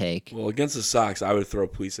would you take? Well, against the Sox, I would throw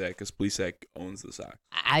Plesac because Plesac owns the Sox.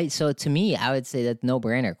 So to me, I would say that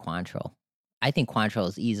no-brainer Quantrill. I think Quantrill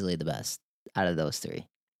is easily the best out of those 3.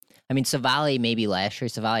 I mean, Savale maybe last year.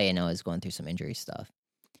 Savale, I know, is going through some injury stuff.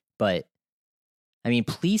 But, I mean,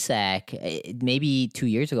 Plesac, maybe 2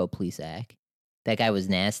 years ago, Plesac, that guy was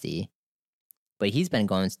nasty. But he's been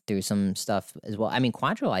going through some stuff as well. I mean,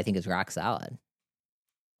 Quantrill, I think, is rock solid.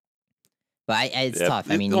 But it's tough.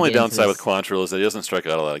 I mean, the only downside with Quantrill is that he doesn't strike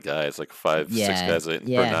out a lot of guys, like 5, 6 guys per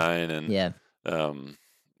 9. And,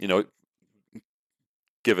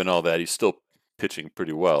 given all that, he's still pitching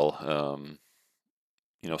pretty well.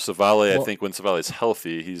 Savale, I think when Savale's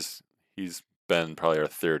healthy, he's been probably our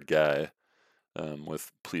 3rd guy,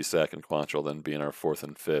 with Plesac and Quantrill then being our 4th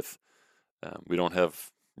and 5th. We don't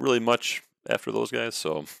have really much after those guys,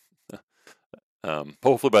 so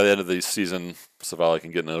hopefully by the end of the season, Savale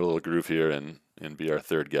can get in a little groove here and be our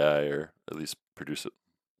 3rd guy, or at least produce it.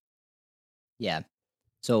 Yeah.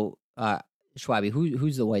 So, Schwabi,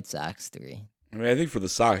 who's the White Sox 3? I mean, I think for the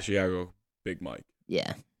Sox, you gotta go Big Mike.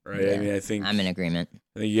 Yeah. Right. Yeah. I mean, I think I'm in agreement.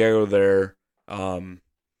 I think you gotta go there. I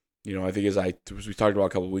think as we talked about a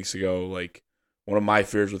couple of weeks ago, like one of my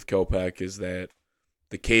fears with Kopech is that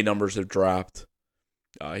the K numbers have dropped.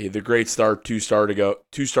 He had the great start 2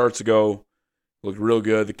 starts ago. Looked real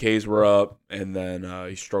good. The K's were up, and then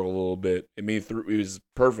he struggled a little bit. I mean, he was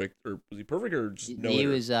perfect, or was he perfect, or just no? He hitter?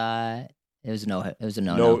 was. It was a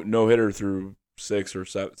no. No hitter through 6 or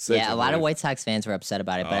 7. Yeah, a lot of White Sox fans were upset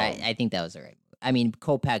about it, but I think that was all right. I mean,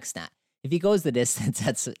 Kopech's not. If he goes the distance,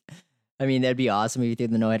 that's. I mean, that'd be awesome if he threw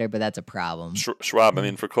the no hitter, but that's a problem. Schwab, I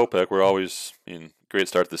mean, for Kopech, we're always, great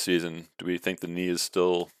start to the season. Do we think the knee is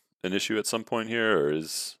still an issue at some point here, or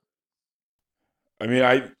is? I mean,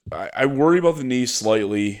 I worry about the knee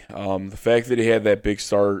slightly. The fact that he had that big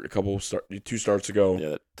start 2 starts ago, Yeah,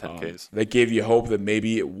 that 10 Ks. that gave you hope that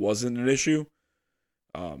maybe it wasn't an issue.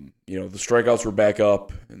 The strikeouts were back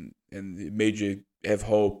up, and it made you have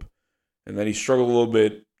hope. And then he struggled a little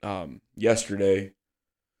bit yesterday.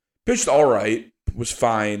 Pitched all right, was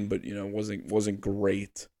fine, but wasn't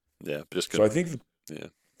great. Yeah, just so I think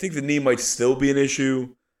the knee might still be an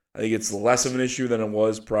issue. I think it's less of an issue than it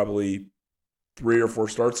was probably 3 or 4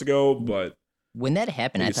 starts ago. But when that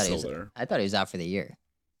happened, I thought he was out for the year.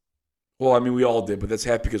 Well, I mean, we all did, but that's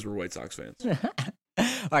half because we're White Sox fans.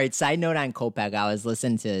 All right, side note on Kopech. I was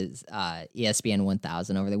listening to ESPN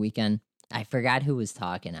 1000 over the weekend. I forgot who was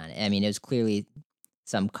talking on it. I mean, it was clearly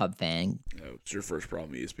some Cub fan. It's your first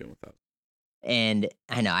problem, ESPN 1000. And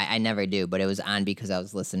I know, I never do, but it was on because I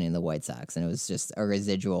was listening to the White Sox, and it was just a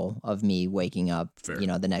residual of me waking up, Fair.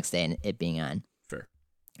 The next day and it being on. Fair.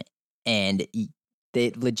 And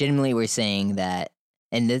they legitimately were saying that,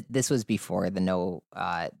 and this was before the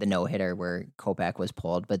no hitter where Kopech was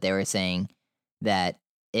pulled, but they were saying that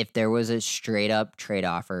if there was a straight up trade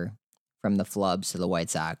offer from the Flubs to the White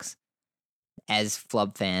Sox, as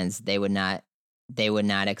Flub fans, they would not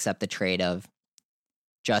accept the trade of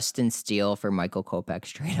Justin Steele for Michael Kopech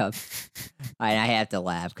straight up. I have to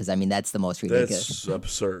laugh because, I mean, that's the most ridiculous. That's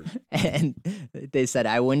absurd. And they said,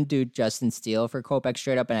 I wouldn't do Justin Steele for Kopech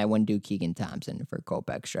straight up, and I wouldn't do Keegan Thompson for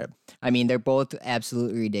Kopech straight up. I mean, they're both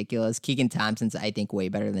absolutely ridiculous. Keegan Thompson's, I think, way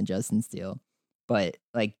better than Justin Steele. But,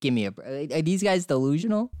 give me are these guys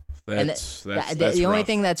delusional? That's the only rough.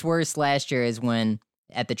 thing that's worse last year is when,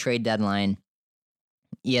 at the trade deadline,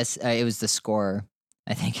 it was the scorer,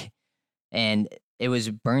 I think, and it was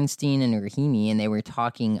Bernstein and Rahimi, and they were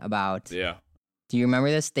talking about. Yeah. Do you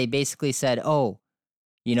remember this? They basically said, "Oh,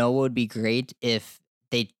 what would be great if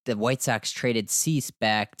the White Sox traded Cease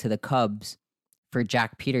back to the Cubs for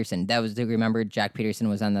Jack Peterson." Do you remember Jack Peterson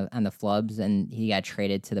was on the Flubs and he got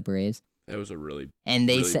traded to the Braves? That was a really and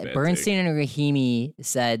they really said bad Bernstein take. and Rahimi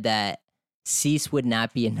said that Cease would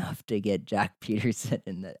not be enough to get Jack Peterson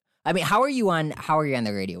in the. I mean, how are you on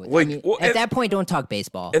the radio with? At that point, don't talk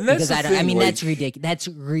baseball. And that's the thing, that's ridiculous. That's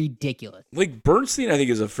ridiculous. Bernstein, I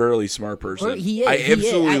think, is a fairly smart person. He is. I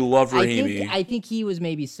absolutely love Rahimi. I think he was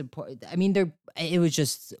maybe support. I mean, it was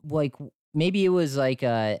just maybe it was like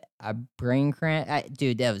a brain cramp.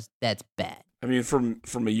 Dude, that's bad. I mean,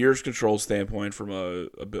 from a years control standpoint, from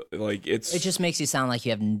it just makes you sound like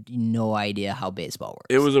you have no idea how baseball works.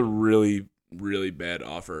 It was a really, really bad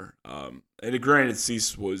offer. And granted,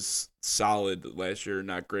 Cease was solid last year,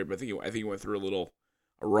 not great, but I think he went through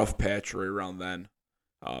a rough patch right around then,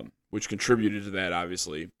 which contributed to that,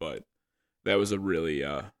 obviously. But that was a really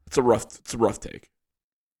it's a rough take.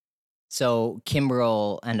 So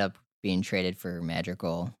Kimbrel ended up being traded for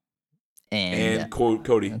Madrigal and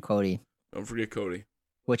Cody. Cody. Don't forget Cody.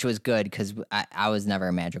 Which was good because I was never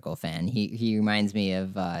a Madrigal fan. He reminds me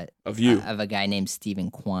of you of a guy named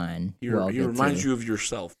Stephen Kwan. He reminds you of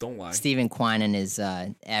yourself. Don't lie. Stephen Kwan and his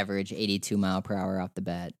average 82 mile per hour off the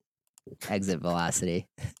bat exit velocity.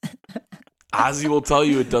 Ozzy will tell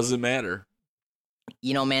you it doesn't matter.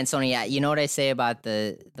 Mansoni, you know what I say about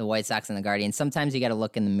the White Sox and the Guardians? Sometimes you got to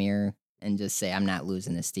look in the mirror and just say, I'm not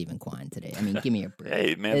losing to Stephen Kwan today. I mean, give me a break.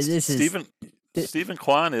 Hey, man, Stephen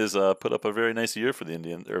Kwan is put up a very nice year for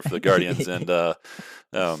the Guardians, and I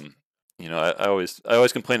always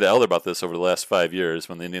complained to Elder about this over the last 5 years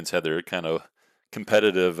when the Indians had their kind of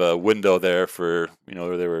competitive window there for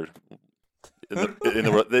they were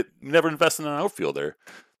they never invested in an outfielder.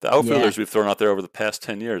 The outfielders we've thrown out there over the past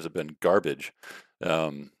 10 years have been garbage.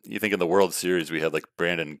 You think in the World Series we had like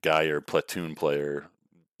Brandon Geyer, platoon player.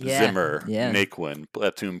 Zimmer, Naquin,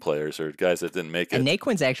 platoon players, or guys that didn't make it. And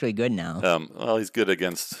Naquin's actually good now. Well, he's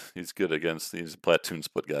a platoon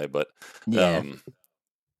split guy, but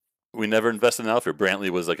we never invested in outfield. Brantley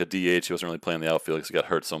was like a DH. He wasn't really playing the outfield because he got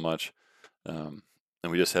hurt so much. And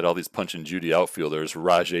we just had all these punch and Judy outfielders,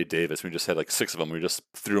 Rajay Davis. We just had like 6 of them. We just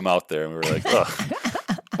threw them out there, and we were like, ugh.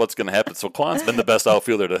 What's going to happen? So Kwan's been the best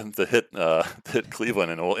outfielder to hit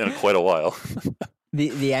Cleveland in quite a while.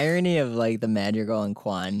 The irony of the Madrigal and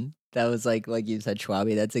Kwan That was like you said,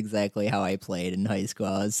 Schwaby. That's exactly how I played in high school.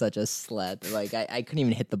 I was such a slut. Like I couldn't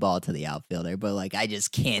even hit the ball to the outfielder, but like I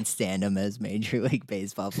just can't stand them as Major League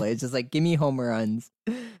Baseball players. Just like give me home runs,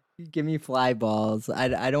 give me fly balls.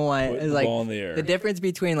 I don't want Put the like ball in the air. the difference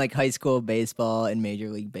between like high school baseball and Major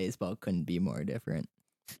League Baseball couldn't be more different.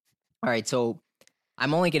 All right, so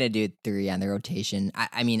I'm only gonna do 3 on the rotation.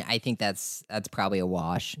 I mean, I think that's probably a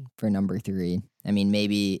wash for number 3. I mean,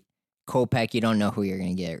 maybe Kopech, you don't know who you're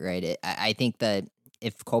going to get, right? I think that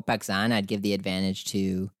if Kopech's on, I'd give the advantage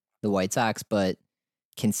to the White Sox, but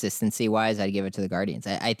consistency-wise, I'd give it to the Guardians.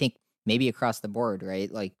 I think maybe across the board,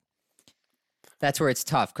 right? Like, that's where it's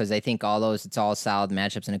tough because I think it's all solid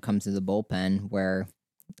matchups and it comes to the bullpen where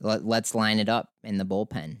let's line it up in the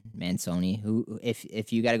bullpen, Mansoni. Who,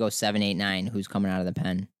 if you got to go 7, 8, 9, who's coming out of the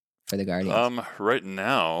pen for the Guardians? Right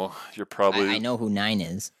now, you're probably... I know who 9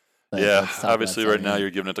 is. Yeah, obviously right now you're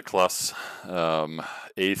giving it to Klaus.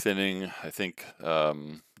 8th inning, I think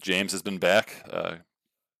James has been back.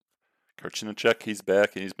 Karchinacek, he's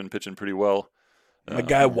back, and he's been pitching pretty well. My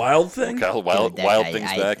guy Wild Thing? Wild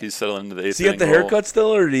Thing's back. He's settling into the 8th inning. Does he get the haircut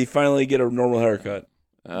still, or did he finally get a normal haircut?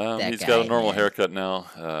 He's got a normal haircut now,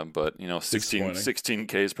 but 16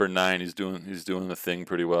 Ks per 9. He's doing the thing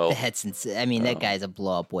pretty well. That guy's a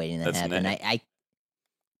blow up waiting to happen.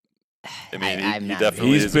 He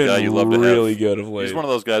definitely is a guy you love to have. Really good of late. He's one of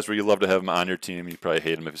those guys where you love to have him on your team. You probably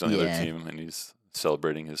hate him if he's on the other team, and he's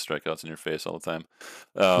celebrating his strikeouts in your face all the time.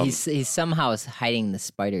 He's somehow hiding the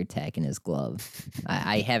spider tack in his glove.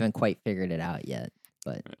 I haven't quite figured it out yet,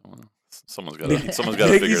 but someone's got to figure it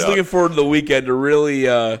out. He's looking forward to the weekend to really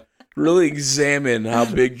examine how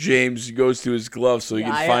big James goes to his glove so he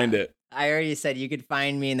can find it. I already said you could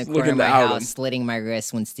find me in the corner of my house slitting my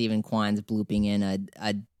wrist when Stephen Kwan's blooping in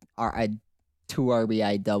a 2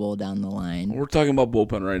 RBI double down the line. We're talking about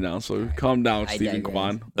bullpen right now, so calm down, Stephen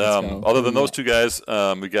Kwan. Other than those two guys,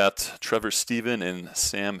 we got Trevor Steven and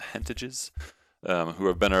Sam Hentages, who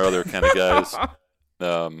have been our other kind of guys.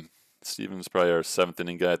 Steven's probably our 7th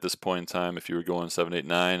inning guy at this point in time if you were going 7, 8,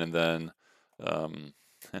 9. And then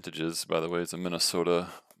Hentages, by the way, is a Minnesota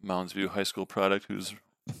Mounds View High School product who's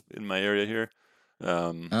in my area here.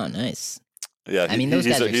 Oh, nice. Yeah,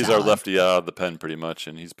 he's our lefty out of the pen pretty much,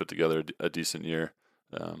 and he's put together a decent year.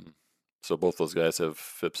 So both those guys have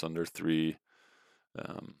FIPS under 3.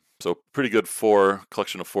 So pretty good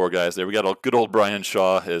collection of 4 guys there. We got a good old Brian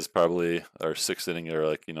Shaw is probably our 6th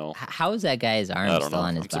inninger. How is that guy's arm still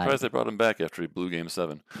on his body? I'm surprised they brought him back after he blew Game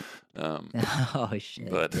 7. Oh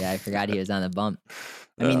shit! But, yeah, I forgot he was on the bump.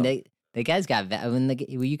 I mean, the guy's got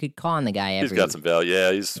you could call on the guy. He's got some value.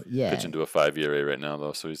 Yeah, he's pitching to a 5 ERA right now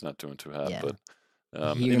though, so he's not doing too hot. Yeah. But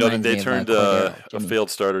they turned a failed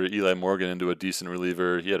starter, Eli Morgan, into a decent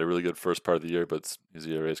reliever. He had a really good first part of the year, but his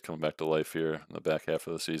ERA is coming back to life here in the back half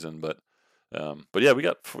of the season. But yeah, we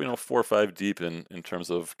got 4 or 5 deep in terms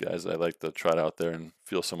of guys I like to trot out there and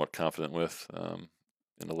feel somewhat confident with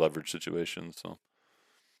in a leverage situation. So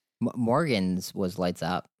Morgan's was lights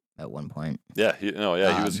out at one point. Yeah, he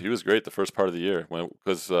was great the first part of the year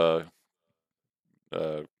because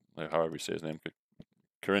however you say his name.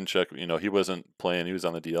 Karinchak, he wasn't playing. He was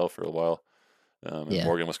on the DL for a while. And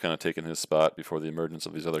Morgan was kind of taking his spot before the emergence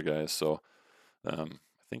of these other guys. So I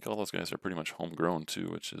think all those guys are pretty much homegrown too,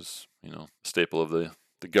 which is, a staple of the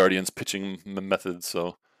Guardians pitching method.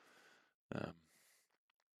 So, I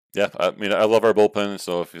love our bullpen.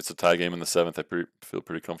 So if it's a tie game in the 7th, I feel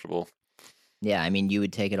pretty comfortable. Yeah, I mean, you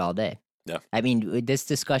would take it all day. Yeah. I mean, this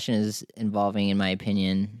discussion is involving, in my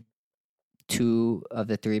opinion, 2 of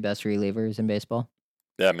the 3 best relievers in baseball.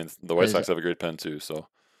 Yeah, I mean, the White Sox have a great pen, too, so.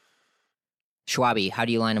 Schwaby, how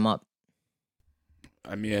do you line them up?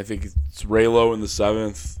 I mean, I think it's Raylo in the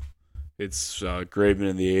 7th, it's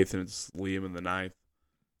Graveman in the 8th, and it's Liam in the 9th.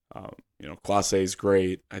 Clase is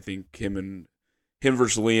great. I think him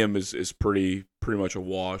versus Liam is pretty much a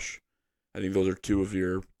wash. I think those are two of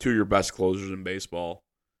your best closers in baseball.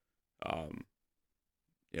 I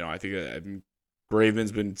think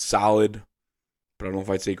Graveman's been solid, but I don't know if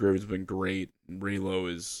I'd say Graveman's been great. I think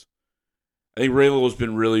Raylo has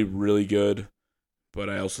been really, really good, but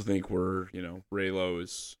I also think Raylo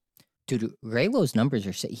is. Dude, Raylo's numbers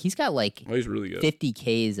are. He's got he's really good. 50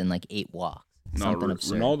 Ks and 8 walks. Something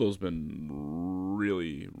absurd. Ronaldo's been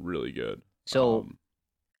really, really good. So,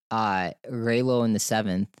 Raylo in the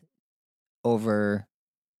 7th over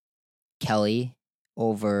Kelly,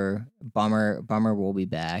 over Bummer. Bummer will be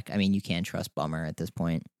back. I mean, you can't trust Bummer at this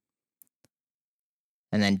point.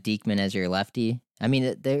 And then Diekman as your lefty. I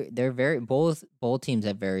mean, they're very both teams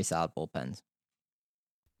have very solid bullpens.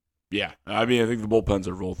 Yeah, I mean, I think the bullpens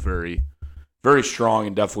are both very, very strong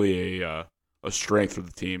and definitely a a strength for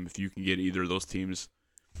the team. If you can get either of those teams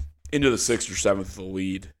into the 6th or 7th of the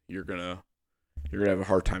lead, you're gonna have a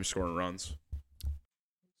hard time scoring runs.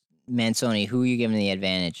 Mansoni, who are you giving the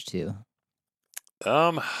advantage to?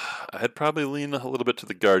 I'd probably lean a little bit to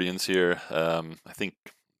the Guardians here. I think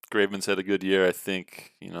Graveman's had a good year. I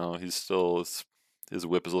think he's still his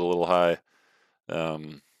whip is a little high. I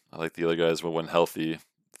like the other guys when healthy.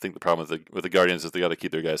 I think the problem with the Guardians is they got to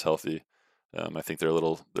keep their guys healthy. I think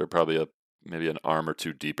they're probably maybe an arm or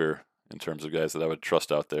two deeper in terms of guys that I would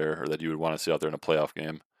trust out there or that you would want to see out there in a playoff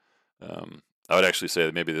game. I would actually say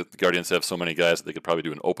that maybe the Guardians have so many guys that they could probably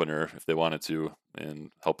do an opener if they wanted to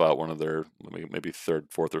and help out one of their maybe 3rd,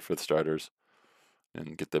 4th, or 5th starters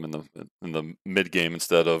and get them in the mid game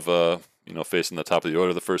instead of facing the top of the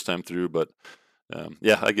order the first time through. But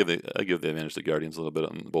I give the advantage to the Guardians a little bit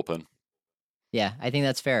on the bullpen. Yeah, I think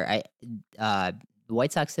that's fair. The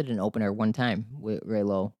White Sox did an opener one time with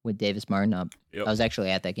Raylo with Davis Martin up. Yep. I was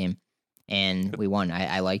actually at that game. And we won.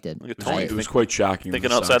 I liked it. Look at Tony. It was quite shocking.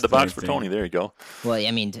 Thinking outside the box for Tony. There you go. Well, I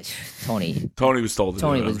mean, Tony was told to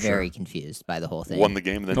Tony do it, was I'm very sure. confused by the whole thing. Won the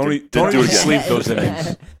game and then Tony didn't do it would again. sleep those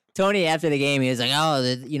innings. Tony, after the game, he was like, "Oh,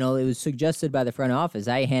 it was suggested by the front office.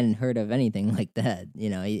 I hadn't heard of anything like that."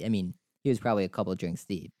 He was probably a couple drinks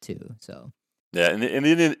deep too. So yeah, and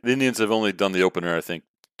the Indians have only done the opener, I think,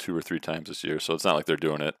 2 or 3 times this year. So it's not like they're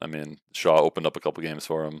doing it. I mean, Shaw opened up a couple games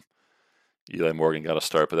for him. Eli Morgan got a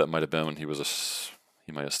start, but that might have been when he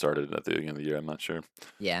might have started at the beginning of the year. I'm not sure.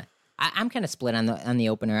 yeah, I'm kind of split on the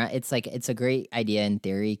opener. It's a great idea in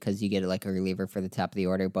theory because you get like a reliever for the top of the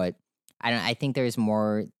order, but I think there's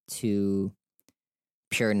more to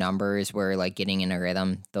pure numbers where like getting in a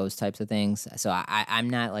rhythm, those types of things. So I'm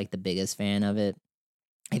not like the biggest fan of it.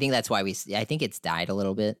 I think that's why I think it's died a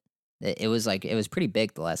little bit. It was pretty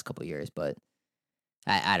big the last couple of years, but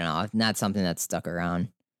I don't know, not something that's stuck around.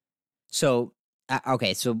 So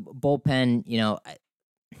okay, so bullpen,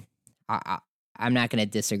 I'm not going to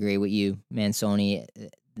disagree with you, Mansoni.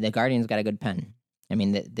 The Guardians got a good pen. I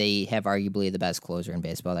mean, they have arguably the best closer in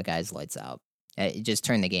baseball. That guy's lights out. Just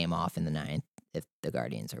turn the game off in the 9th if the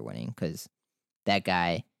Guardians are winning because that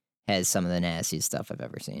guy has some of the nastiest stuff I've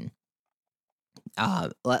ever seen.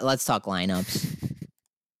 Let's talk lineups.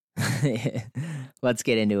 Let's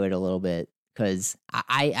get into it a little bit because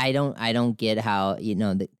I don't get how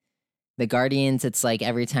the Guardians. It's like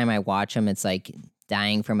every time I watch them, it's like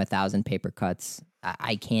dying from 1,000 paper cuts.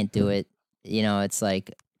 I can't do it. It's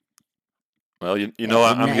like. Well,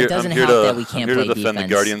 I'm here to defend the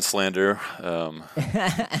Guardian slander.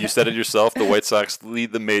 You said it yourself. The White Sox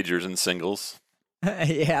lead the majors in singles.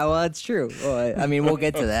 Yeah, well, it's true. Well, I mean, we'll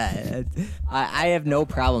get to that. I have no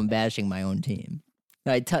problem bashing my own team.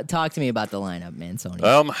 Talk to me about the lineup, Mansoni.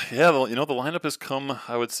 Yeah, the lineup has come,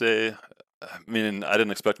 I would say. I mean, I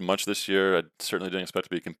didn't expect much this year. I certainly didn't expect to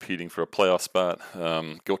be competing for a playoff spot.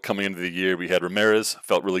 Coming into the year, we had Ramirez.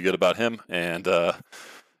 Felt really good about him. And,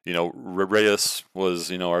 Reyes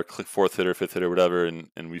was, our 4th hitter, 5th hitter, whatever. And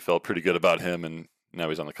we felt pretty good about him. And now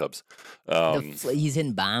he's on the Cubs. He's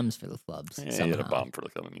hitting bombs for the Cubs. Yeah, he hit a bomb for the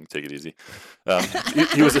Cubs. I mean, take it easy.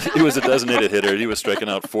 He was a designated hitter. He was striking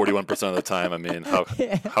out 41% of the time. I mean, how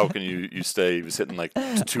can you stay? He was hitting like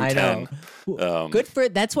 210. Good for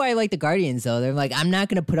it. That's why I like the Guardians, though. They're like, I'm not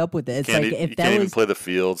going to put up with it. It's he can't even play the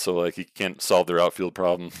field, so like he can't solve their outfield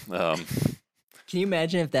problem. Can you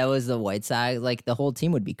imagine if that was the White Sox? Like the whole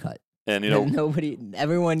team would be cut. And no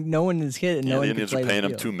one is hit. No one the Indians are paying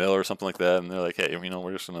him $2 million or something like that, and they're like, "Hey,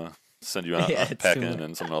 we're just gonna send you out packing,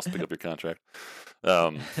 and someone else pick up your contract."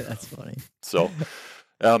 That's funny. So,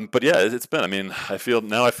 but yeah, it's been. I mean, I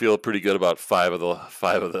feel pretty good about 5 of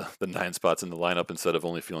the 9 spots in the lineup instead of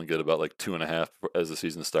only feeling good about like 2.5 as the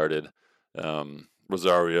season started.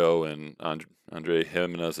 Rosario and Andre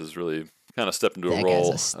Jimenez has really kind of stepped into a role.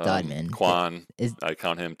 That guy's a stud, man. Kwan, I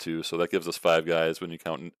count him too. So that gives us 5 guys when you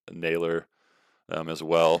count Naylor as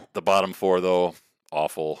well. The bottom 4, though,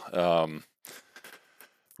 awful.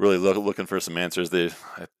 Really looking for some answers.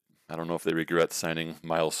 I don't know if they regret signing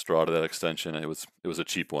Miles Straw to that extension. It was a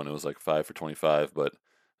cheap one. It was like 5 for $25, but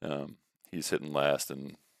he's hitting last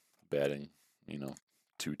and batting,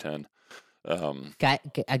 210.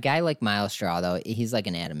 A guy like Miles Straw, though, he's like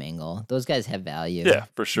an Adam Engel. Those guys have value. Yeah,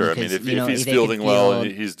 for sure. Because, I mean, if he's fielding well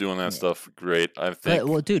and he's doing that stuff, great. I think.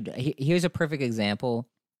 Well, dude, here's a perfect example.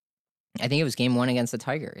 I think it was game 1 against the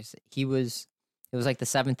Tigers. It was like the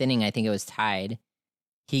 7th inning. I think it was tied.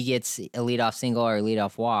 He gets a leadoff single or a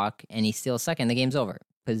leadoff walk, and he steals second. The game's over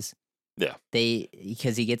because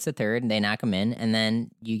he gets the third, and they knock him in, and then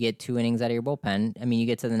you get 2 innings out of your bullpen. I mean, you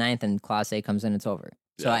get to the 9th, and Clase comes in, it's over.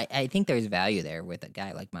 So I think there's value there with a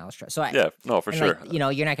guy like Miles Straw. So for sure. Like,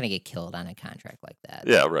 you're not going to get killed on a contract like that.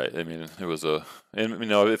 Yeah, right. I mean, it was and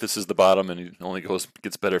if this is the bottom and he only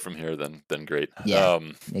gets better from here, then great. Yeah,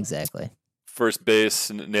 exactly. First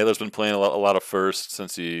base, Naylor's been playing a lot of first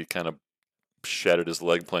since he kind of shattered his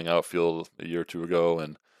leg playing outfield a year or two ago.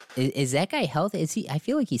 And is that guy healthy? Is he? I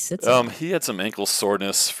feel like he sits. He had some ankle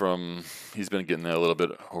soreness he's been getting that a little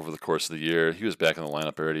bit over the course of the year. He was back in the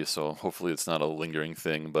lineup already, so hopefully it's not a lingering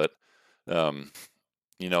thing. But I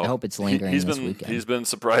hope it's lingering this weekend. He's been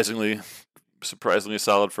surprisingly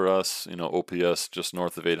solid for us. OPS just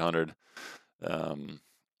north of 800.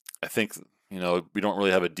 I think we don't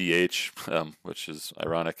really have a DH, which is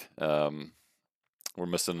ironic. We're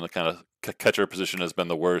missing the kind of catcher position has been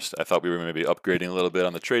the worst. I thought we were maybe upgrading a little bit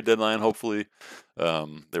on the trade deadline, hopefully.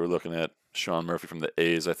 They were looking at Sean Murphy from the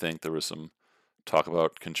A's, I think. There was some talk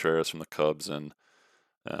about Contreras from the Cubs, and,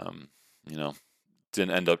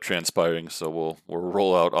 didn't end up transpiring. So we'll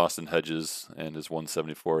roll out Austin Hedges and his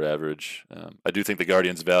 174 average. I do think the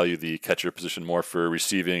Guardians value the catcher position more for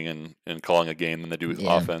receiving and calling a game than they do with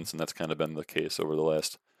offense, and that's kind of been the case over the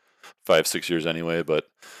last 5-6 years anyway. But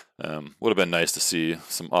would have been nice to see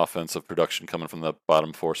some offensive production coming from the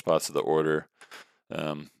bottom 4 spots of the order.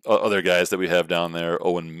 Other guys that we have down there,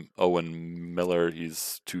 Owen Miller,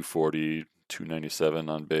 he's 240, 297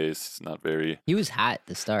 on base. He's not very. He was hot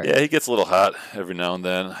to start. Yeah, he gets a little hot every now and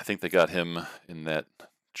then. I think they got him in that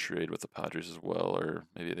trade with the Padres as well, or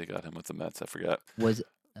maybe they got him with the Mets. I forgot.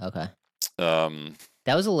 Okay.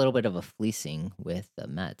 That was a little bit of a fleecing with the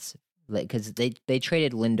Mets, because they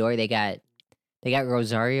traded Lindor. They got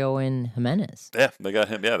Rosario and Jimenez. Yeah, they got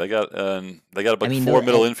him. Yeah, they got about 4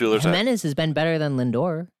 middle infielders. Jimenez has been better than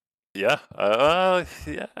Lindor. Yeah.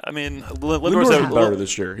 Yeah. I mean, Lindor's been better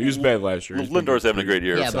this year. He was bad last year. Lindor's having a great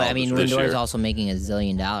year. Yeah, but I mean, Lindor's also making $1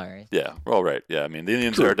 zillion. Yeah. Well, right. Yeah. I mean, the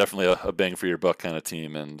Indians are definitely a bang for your buck kind of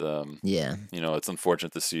team, and it's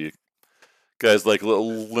unfortunate to see guys like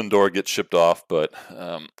Lindor get shipped off, but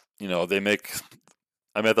they make.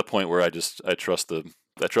 I'm at the point where I trust the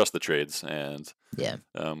trades, and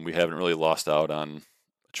we haven't really lost out on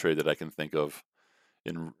a trade that I can think of.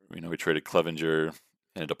 We traded Clevenger,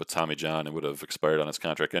 ended up with Tommy John, and would have expired on his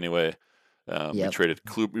contract anyway. We traded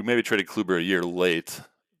we maybe traded Kluber a year late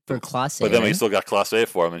for Clase A, but then we still got Clase A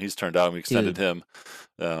for him, and he's turned out, and we extended him.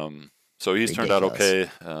 So he's turned out okay.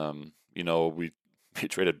 We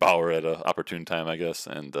traded Bauer at an opportune time, I guess,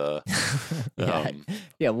 and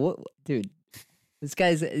dude. This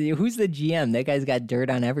guy's who's the GM? That guy's got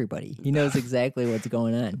dirt on everybody. He knows exactly what's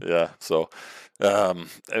going on. Yeah. So, I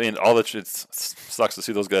mean, it sucks to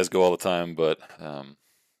see those guys go all the time, but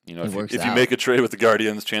if you make a trade with the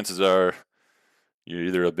Guardians, chances are you're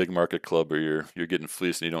either a big market club or you're getting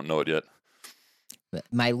fleeced and you don't know it yet.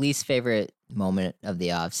 My least favorite moment of the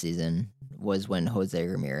offseason was when Jose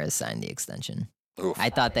Ramirez signed the extension. Oof.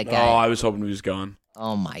 I thought that guy. Oh, I was hoping he was gone.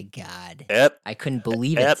 Oh my God! I couldn't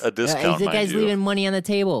believe it. At a discount, the guy's leaving money on the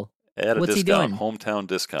table. What's he doing? Hometown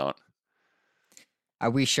discount. Are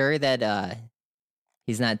we sure that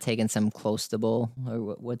he's not taking some clostable,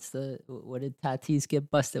 or what did Tatis get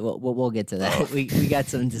busted? We'll get to that. Oh. We got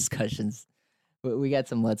some discussions. We got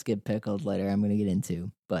some let's get pickled later. I'm going to get into.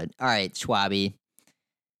 But all right, Schwaby,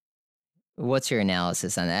 what's your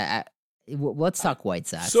analysis on that? Let's talk White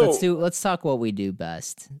Sox. Let's talk what we do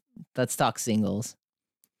best. Let's talk singles.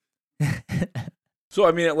 So,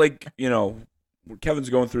 I mean, Kevin's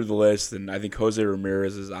going through the list, and I think Jose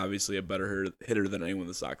Ramirez is obviously a better hitter than anyone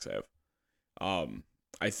the Sox have.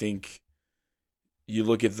 I think you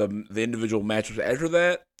look at the individual matchups after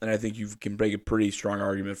that, and I think you can make a pretty strong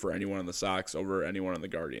argument for anyone on the Sox over anyone on the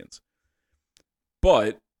Guardians.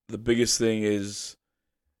 But the biggest thing is,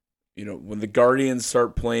 when the Guardians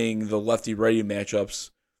start playing the lefty-righty matchups,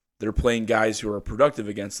 they're playing guys who are productive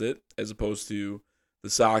against it, as opposed to the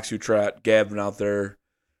Sox who trot Gavin out there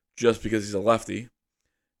just because he's a lefty.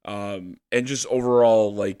 And just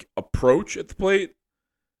overall, approach at the plate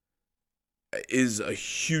is a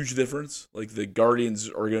huge difference. The Guardians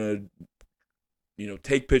are going to,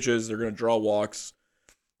 take pitches, they're going to draw walks,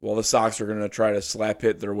 while the Sox are going to try to slap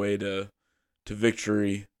hit their way to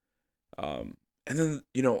victory. And then,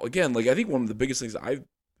 again, I think one of the biggest things I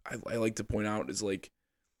like to point out is,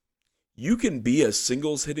 you can be a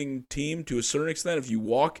singles hitting team to a certain extent if you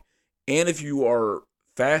walk and if you are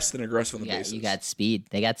fast and aggressive on the bases. You got speed.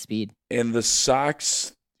 They got speed. And the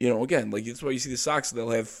Sox, again, that's why you see the Sox, they'll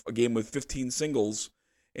have a game with 15 singles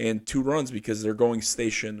and 2 runs because they're going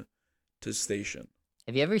station to station.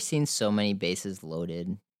 Have you ever seen so many bases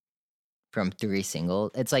loaded from 3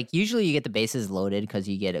 singles? It's usually you get the bases loaded because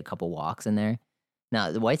you get a couple walks in there.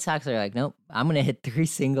 Now the White Sox are like, nope, I'm gonna hit 3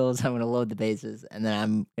 singles, I'm gonna load the bases, and then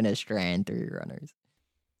I'm gonna strand 3 runners.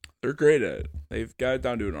 They're great at it. They've got it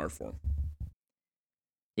down to an art form.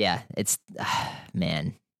 Yeah, it's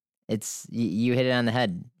man, it's you hit it on the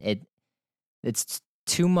head. It's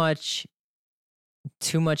too much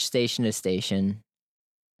station to station,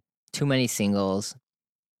 too many singles.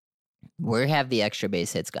 We have the extra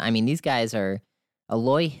base hits. I mean, these guys are.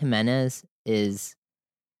 Eloy Jimenez is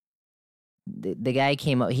the guy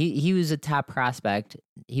came up. He was a top prospect.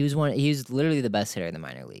 He was literally the best hitter in the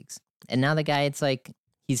minor leagues. And now the guy, it's like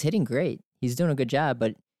he's hitting great. He's doing a good job,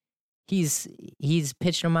 but he's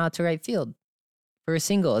pitching him out to right field for a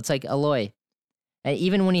single. It's like Eloy. And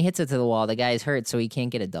even when he hits it to the wall, the guy's hurt, so he can't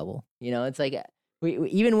get a double. You know, it's like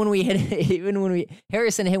even when we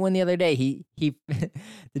Harrison hit one the other day. He did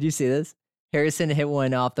you see this? Harrison hit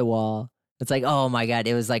one off the wall. It's like, oh my God,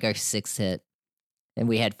 it was like our 6th hit. And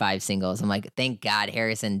we had 5 singles. I'm like, thank God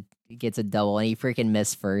Harrison gets a double. And he freaking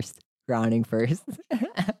missed first, grounding first.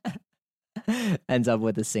 Ends up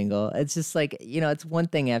with a single. It's just like, it's one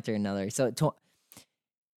thing after another. So,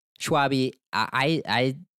 Schwaby,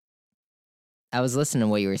 I was listening to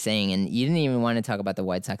what you were saying, and you didn't even want to talk about the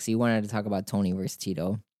White Sox. You wanted to talk about Tony versus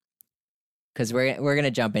Tito. Because we're going to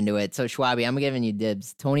jump into it. So, Schwaby, I'm giving you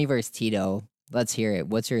dibs. Tony versus Tito. Let's hear it.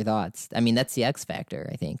 What's your thoughts? I mean, that's the X factor,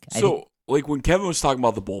 I think. Like when Kevin was talking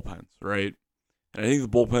about the bullpens, right? And I think the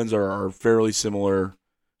bullpens are fairly similar.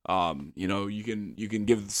 You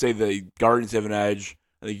can say the Guardians have an edge.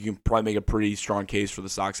 I think you can probably make a pretty strong case for the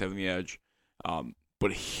Sox having the edge.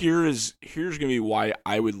 But here's gonna be why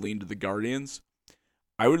I would lean to the Guardians.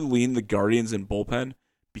 I would lean the Guardians in bullpen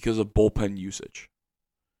because of bullpen usage.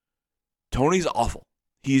 Tony's awful.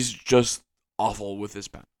 He's just awful with his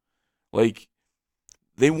pen. Like,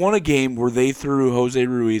 they won a game where they threw Jose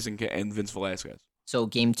Ruiz and Vince Velasquez. So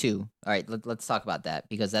game 2. All right, let's talk about that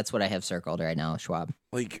because that's what I have circled right now, Schwab.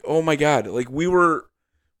 Like, oh my God, like we're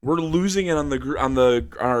losing it on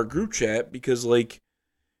our group chat because like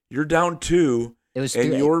you're down 2. It was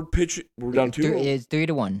and your pitch. We're down 2. It's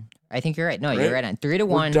 3-1. I think you're right. No, you're right on 3-1.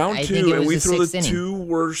 We're down 2, and we threw the inning. 2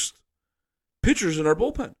 worst pitchers in our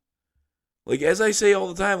bullpen. Like as I say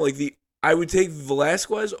all the time, I would take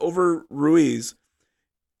Velasquez over Ruiz.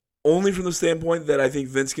 Only from the standpoint that I think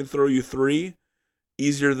Vince can throw you 3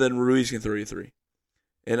 easier than Ruiz can throw you 3.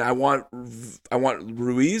 And I want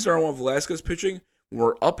Ruiz or I want Velasquez pitching when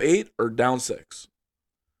we're up 8 or down 6.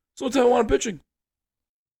 So that's how I want him pitching.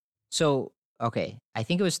 So, okay, I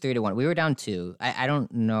think it was 3-1. We were down 2. I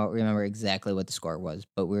don't remember exactly what the score was,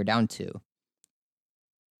 but we were down 2.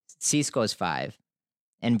 Cease goes 5,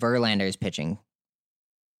 and Verlander is pitching.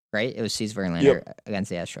 Right? It was Cease Verlander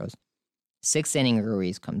against the Astros. 6th inning,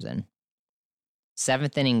 Ruiz comes in.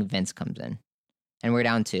 7th inning, Vince comes in. And we're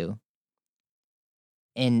down 2.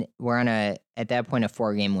 And we're on at that point, a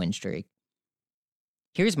 4-game win streak.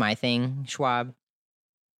 Here's my thing, Schwab.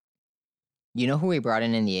 You know who we brought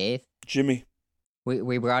in the 8th? Jimmy.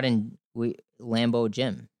 We brought in Lambeau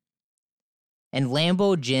Jim. And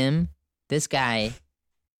Lambeau Jim, this guy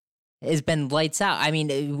has been lights out. I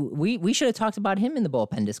mean, we should have talked about him in the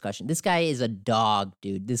bullpen discussion. This guy is a dog,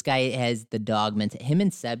 dude. This guy has the dog mentality. Him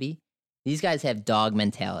and Sebi, these guys have dog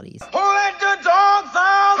mentalities. Who let the dogs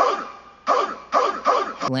out?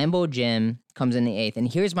 Lambeau Jim comes in the 8th,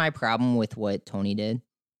 and here's my problem with what Tony did.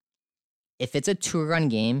 If it's a 2-run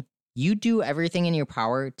game, you do everything in your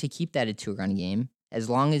power to keep that a 2-run game as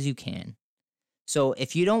long as you can. So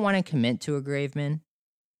if you don't want to commit to a Graveman,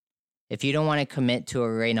 if you don't want to commit to a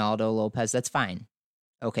Reynaldo Lopez, that's fine.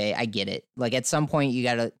 Okay, I get it. Like at some point you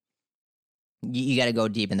gotta go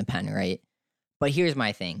deep in the pen, right? But here's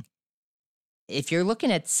my thing. If you're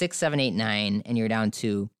looking at 6, 7, 8, 9, and you're down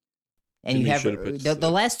 2, and you have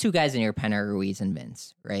the last 2 guys in your pen are Ruiz and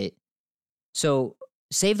Vince, right? So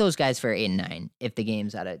save those guys for 8 and 9 if the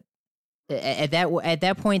game's at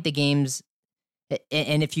that point the game's,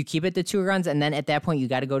 and if you keep it to 2 runs, and then at that point you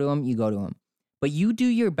got to go to them, you go to them. But you do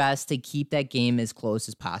your best to keep that game as close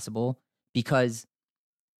as possible because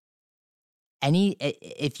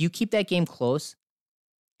if you keep that game close,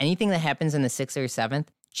 anything that happens in the 6th or 7th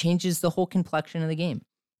changes the whole complexion of the game.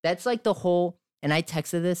 That's like the whole, and I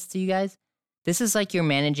texted this to you guys, this is like you're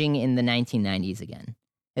managing in the 1990s again.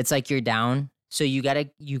 It's like you're down, so you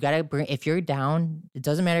gotta bring, if you're down, it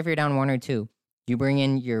doesn't matter if you're down 1 or 2, you bring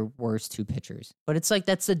in your worst 2 pitchers. But it's like,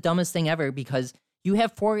 that's the dumbest thing ever because you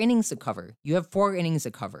have 4 innings to cover.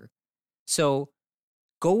 So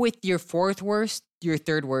go with your 4th worst, your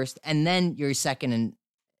 3rd worst, and then your second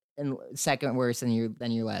and second worst, and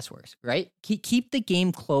your last worst, right? Keep the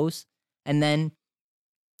game close, and then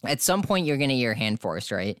at some point you're gonna get your hand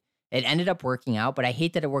forced, right? It ended up working out, but I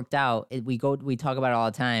hate that it worked out. We talk about it all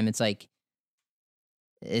the time. It's like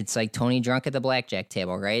Tony drunk at the blackjack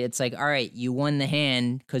table, right? It's like, all right, you won the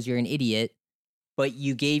hand because you're an idiot, but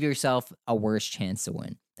you gave yourself a worse chance to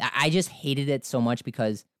win. I just hated it so much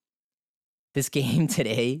because this game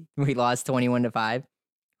today, we lost 21-5.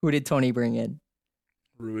 Who did Tony bring in?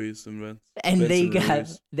 Ruiz and Vince. And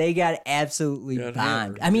Ruiz. they got absolutely Got bombed.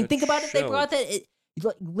 hammered. I mean, Got think about it. They brought that.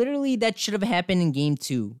 Literally, that should have happened in game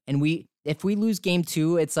 2. And if we lose game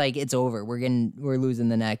 2, it's like it's over. We're losing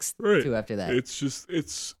the next 2 after that. It's just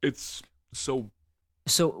it's so.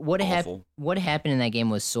 So what awful. What happened in that game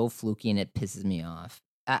was so fluky, and it pisses me off.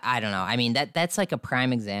 I don't know. I mean, that's like a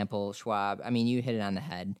prime example, Schwab. I mean, you hit it on the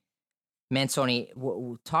head. Mansoni,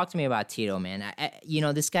 talk to me about Tito, man.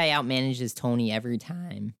 This guy outmanages Tony every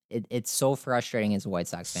time. It's so frustrating as a White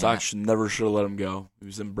Sox fan. Sox never should have let him go. He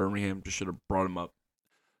was in Birmingham. Just should have brought him up.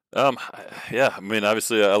 Yeah. I mean,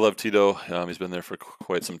 obviously, I love Tito. He's been there for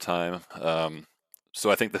quite some time. So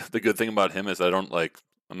I think the good thing about him is I'm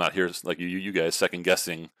not here like you guys second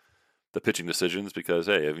guessing the pitching decisions because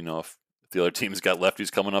hey, if the other team's got lefties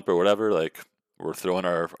coming up or whatever, like we're throwing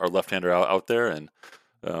our left-hander out there and.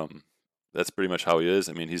 That's pretty much how he is.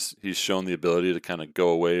 I mean, he's shown the ability to kind of go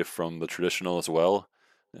away from the traditional as well.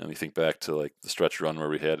 And you think back to like the stretch run where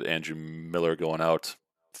we had Andrew Miller going out,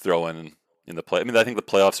 throwing in the play. I mean, I think the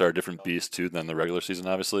playoffs are a different beast too than the regular season,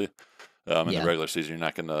 obviously. In the regular season,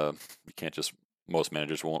 most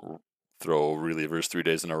managers won't throw relievers 3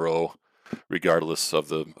 days in a row, regardless of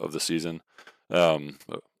the season. As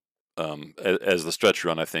the stretch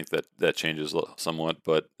run, I think that changes somewhat,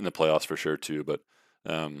 but in the playoffs for sure too. But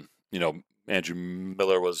Andrew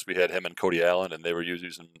Miller we had him and Cody Allen, and they were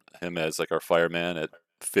using him as like our fireman at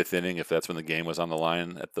 5th inning, if that's when the game was on the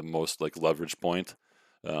line at the most like leverage point.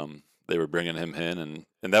 They were bringing him in,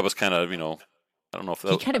 and that was kind of, I don't know if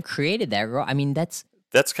he kind of created that role. I mean, that's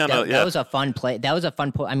kind of, that was a fun play. That was a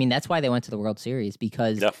fun I mean, that's why they went to the World Series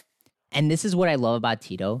because, and this is what I love about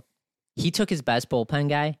Tito. He took his best bullpen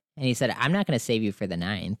guy and he said, I'm not going to save you for the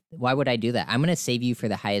 9th. Why would I do that? I'm going to save you for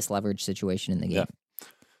the highest leverage situation in the game. Yeah.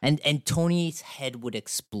 And Tony's head would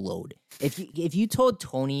explode. If you told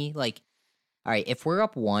Tony, like, all right, if we're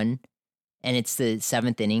up 1 and it's the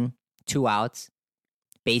 7th inning, 2 outs,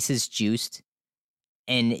 bases juiced,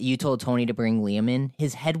 and you told Tony to bring Liam in,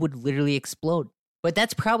 his head would literally explode. But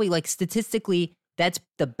that's probably, like, statistically, that's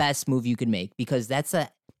the best move you could make because that's the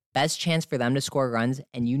best chance for them to score runs,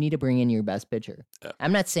 and you need to bring in your best pitcher. Yeah.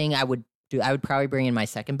 I'm not saying I would probably bring in my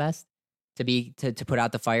second best to put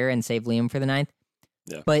out the fire and save Liam for the 9th.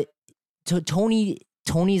 Yeah. But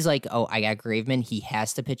Tony's like, oh, I got Graveman. He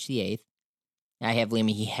has to pitch the 8th. I have Liam.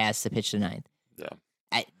 He has to pitch the 9th. Yeah.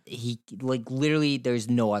 He like literally, there's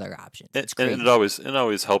no other option. It's and crazy. it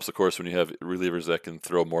always helps, of course, when you have relievers that can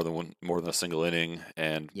throw more than a single inning,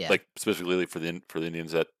 and like specifically for the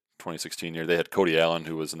Indians that 2016 year, they had Cody Allen,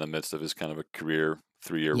 who was in the midst of his kind of a career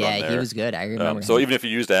 3-year run there. Yeah, he was good. I remember. So even if you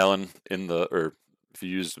used Allen if you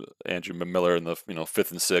used Andrew Miller in the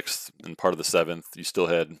 5th and 6th and part of the 7th, you still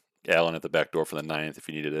had Allen at the back door for the 9th if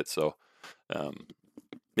you needed it. So,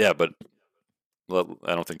 but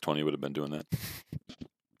I don't think Tony would have been doing that.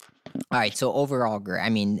 All right. So overall, I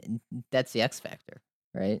mean, that's the X factor,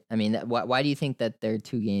 right? I mean, why do you think that they're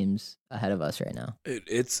 2 games ahead of us right now? I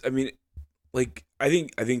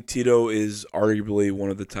think Tito is arguably one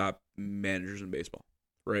of the top managers in baseball,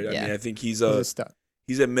 right? I mean, I think he's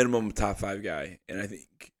at minimum a top 5 guy, and I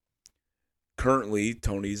think currently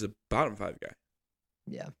Tony's a bottom 5 guy.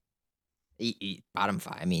 Yeah, bottom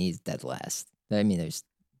 5. I mean, he's dead last. I mean, it's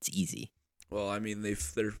easy. Well, I mean,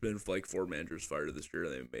 there's been like 4 managers fired this year.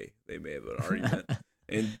 They may have an argument,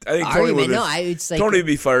 and I think Tony would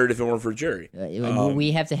be fired if it weren't for Jerry.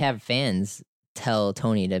 We have to have fans tell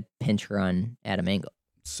Tony to pinch run Adam Engel.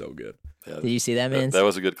 So good. Yeah, did you see that, man? That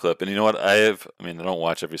was a good clip. And you know what? I don't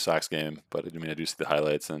watch every Sox game, but I do see the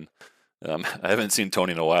highlights. And I haven't seen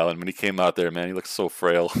Tony in a while. And when he came out there, man, he looked so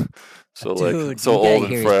frail, so old and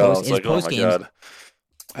frail. It's like, oh my God.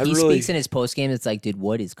 He speaks in his post game. It's like, dude,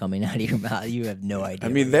 what is coming out of your mouth? You have no idea.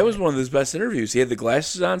 I mean, that was one of his best interviews. He had the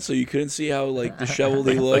glasses on, so you couldn't see how like disheveled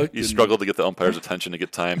he looked. He struggled to get the umpire's attention to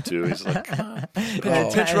get time too. He's like,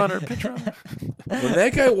 pinch runner. When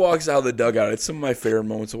that guy walks out of the dugout, it's some of my favorite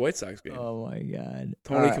moments of White Sox game. Oh my God,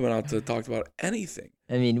 Tony coming out to talk about anything.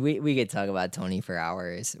 I mean, we could talk about Tony for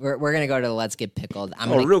hours. We're gonna go to the Let's Get Pickled.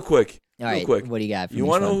 Real quick. What do you got? You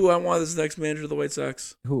want to know who I want as the next manager of the White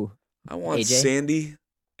Sox? Who? I want AJ? Sandy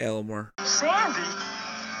Alomar. Sandy?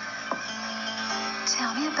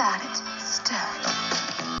 Tell me about it,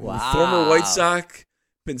 stud. Wow. Former White Sox,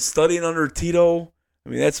 been studying under Tito. I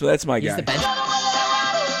mean, that's my He's guy. the bench.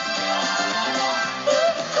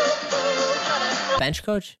 bench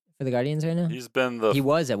coach for the Guardians right now? He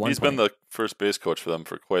was at one point. He's been the first base coach for them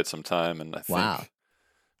for quite some time, and I think. Wow.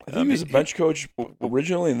 I think he was a bench coach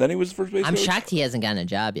originally, and then he was the first base coach. I'm shocked he hasn't gotten a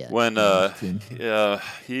job yet. When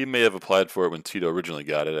he may have applied for it when Tito originally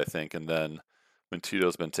got it, I think, and then when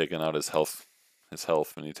Tito's been taking out his health,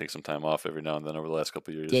 and he takes some time off every now and then over the last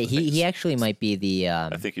couple of years. Yeah, he actually might be the.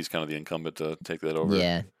 I think he's kind of the incumbent to take that over.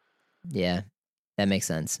 Yeah, that makes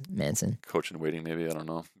sense, Manson. Coach in waiting, maybe, I don't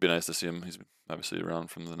know. Be nice to see him. He's obviously around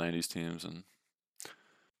from the '90s teams, and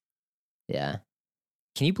yeah.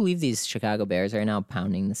 Can you believe these Chicago Bears are now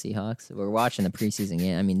pounding the Seahawks? We're watching the preseason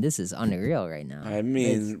game. I mean, this is unreal right now. I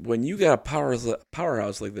mean, when you got a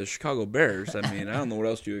powerhouse like the Chicago Bears, I mean, I don't know what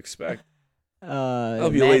else you expect.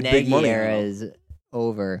 Matt Nagy era is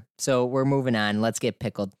over. So we're moving on. Let's get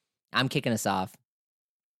pickled. I'm kicking us off.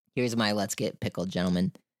 Here's my let's get pickled,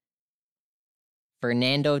 gentlemen.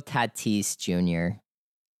 Fernando Tatis Jr.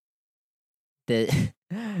 The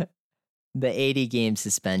 80-game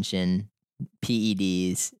suspension,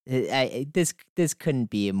 PEDs. This couldn't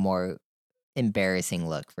be a more embarrassing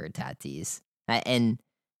look for Tatis. And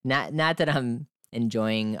not that I'm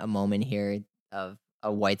enjoying a moment here of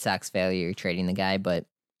a White Sox failure trading the guy, but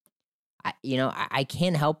I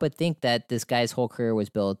can't help but think that this guy's whole career was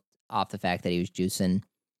built off the fact that he was juicing.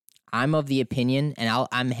 I'm of the opinion, and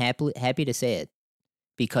I'm happy to say it,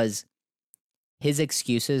 because his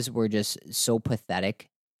excuses were just so pathetic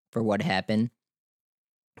for what happened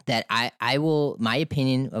that my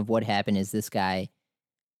opinion of what happened is this guy,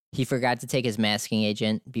 he forgot to take his masking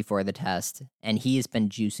agent before the test, and he has been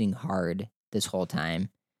juicing hard this whole time.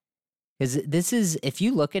 Because this is, if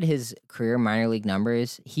you look at his career minor league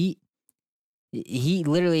numbers, he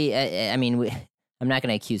literally, I mean, I'm not going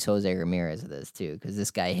to accuse Jose Ramirez of this too, because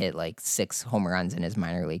this guy hit like 6 home runs in his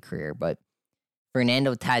minor league career. But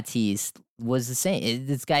Fernando Tatis was the same.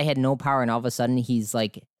 This guy had no power, and all of a sudden he's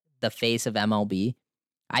like the face of MLB.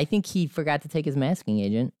 I think he forgot to take his masking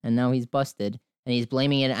agent, and now he's busted. And he's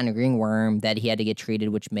blaming it on a ringworm that he had to get treated,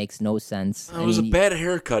 which makes no sense. It was a bad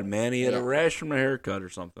haircut, man. He had a rash from a haircut or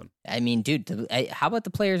something. I mean, dude, how about the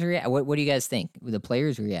players' reaction? What do you guys think? The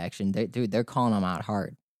players' reaction, they're calling him out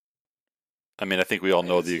hard. I mean, I think we all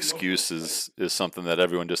know the excuse is something that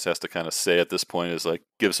everyone just has to kind of say at this point, is like,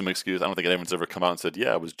 give some excuse. I don't think anyone's ever come out and said,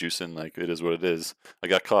 yeah, I was juicing. Like, it is what it is. I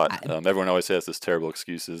got caught. Everyone always has this terrible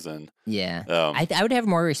excuses. And yeah, I would have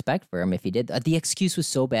more respect for him if he did. The excuse was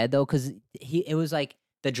so bad, though, because it was like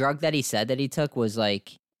the drug that he said that he took was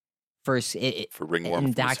like, for ringworm.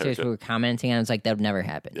 And doctors were commenting on it, was like, that would never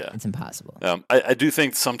happen. Yeah. It's impossible. I do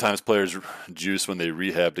think sometimes players juice when they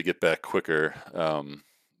rehab to get back quicker.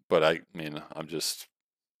 But I mean, I'm just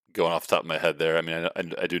going off the top of my head there. I mean,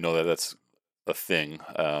 I do know that that's a thing.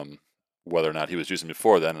 Whether or not he was juicing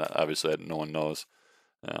before then, obviously, no one knows.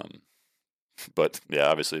 But yeah,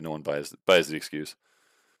 obviously, no one buys the excuse.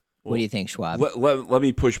 What do you think, Schwab? Let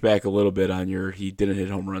me push back a little bit on he didn't hit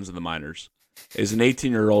home runs in the minors. As an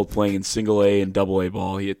 18-year-old playing in single A and double A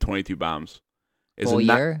ball, he hit 22 bombs. Full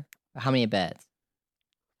year? How many at bats?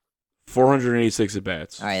 486 at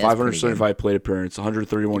bats, right, 575 plate appearance,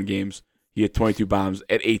 131 games. He had 22 bombs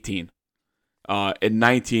at 18. At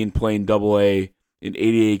 19, playing Double A in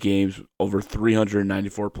 88 games, over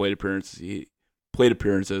 394 plate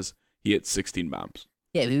appearances. He had 16 bombs.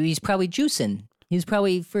 Yeah, he's probably juicing. He's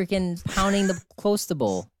probably freaking pounding the close to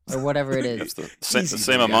bowl or whatever it is. That's the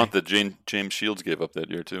same amount that James Shields gave up that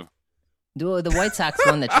year too. The White Sox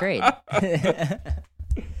won the trade.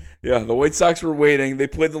 Yeah, the White Sox were waiting. They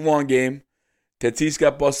played the long game. Tatis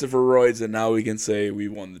got busted for roids, and now we can say we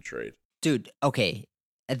won the trade. Dude, okay,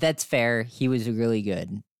 that's fair. He was really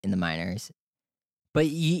good in the minors. But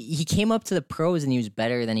he came up to the pros, and he was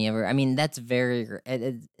better than he ever... I mean, that's very...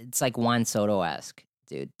 It's like Juan Soto-esque,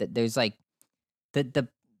 dude. There's like... The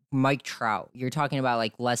Mike Trout. You're talking about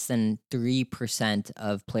like less than 3%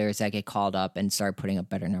 of players that get called up and start putting up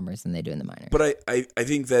better numbers than they do in the minors. But I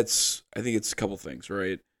think it's a couple things,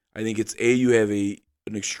 right? I think it's you have an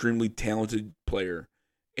extremely talented player,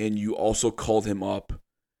 and you also called him up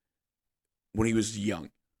when he was young,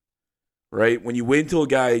 right? When you wait until a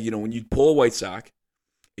guy, when you pull a White Sox,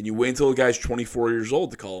 and you wait until a guy's 24 years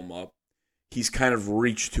old to call him up, he's kind of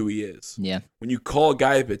reached who he is. Yeah. When you call a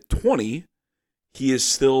guy up at 20, he is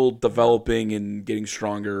still developing and getting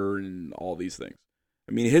stronger and all these things.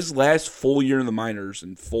 I mean, his last full year in the minors,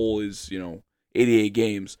 and full is, 88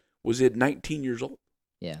 games, was at 19 years old.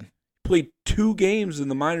 Yeah. Played 2 games in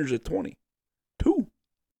the minors at 20. 2.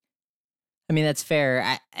 I mean, that's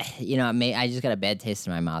fair. I just got a bad taste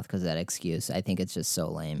in my mouth because of that excuse. I think it's just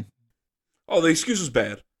so lame. Oh, the excuse was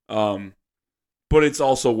bad. But it's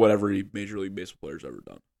also what every Major League Baseball player's ever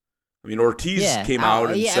done. I mean, Ortiz came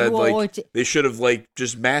out and said they should have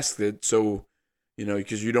just masked it, so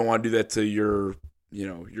because you don't want to do that to your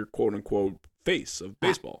quote unquote face of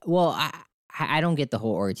baseball. I don't get the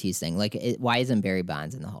whole Ortiz thing. Why isn't Barry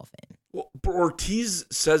Bonds in the Hall of Fame? Well, but Ortiz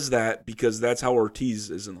says that because that's how Ortiz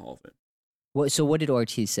is in the Hall of Fame. So what did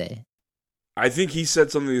Ortiz say? I think he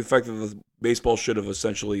said something to the effect that the baseball should have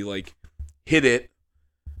essentially hit it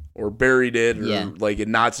or buried it or and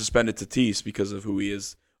not suspended Tatis because of who he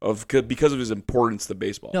is, because of his importance to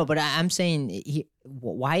baseball. No, but I'm saying,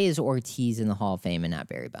 why is Ortiz in the Hall of Fame and not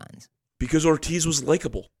Barry Bonds? Because Ortiz was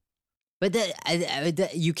likable. But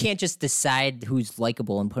you can't just decide who's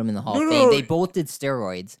likable and put him in the Hall of Fame. They both did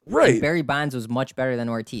steroids. Right. And Barry Bonds was much better than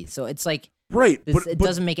Ortiz. So it's right. It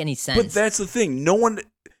doesn't make any sense. But that's the thing.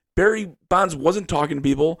 Barry Bonds wasn't talking to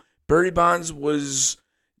people. Barry Bonds Barry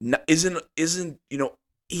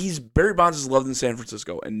Bonds is loved in San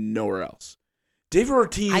Francisco and nowhere else. David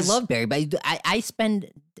Ortiz. I love Barry, but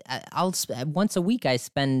once a week I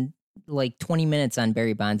spend 20 minutes on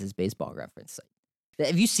Barry Bonds' baseball reference site.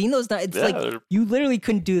 Have you seen those? It's you literally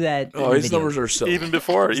couldn't do that. Oh, his numbers are so. Even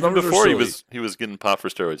before he was getting popped for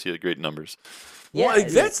steroids, he had great numbers. Yeah, well,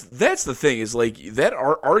 that's the thing is that.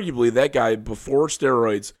 Arguably, that guy before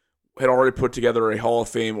steroids had already put together a Hall of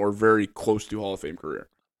Fame or very close to Hall of Fame career.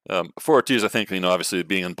 For Ortiz, I think obviously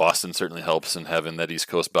being in Boston certainly helps, and having that East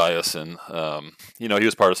Coast bias, and he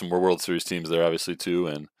was part of some more World Series teams there, obviously too,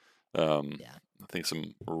 and I think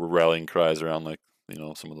some rallying cries around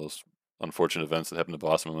some of those unfortunate events that happened to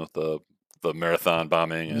Boston with the marathon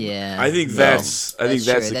bombing. And, I think that's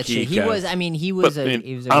the key. He was on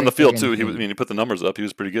the field too. He put the numbers up. He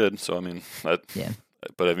was pretty good. So But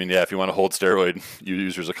if you want to hold steroid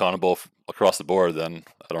users accountable across the board, then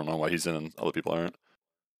I don't know why he's in and other people aren't.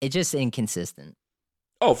 It's just inconsistent.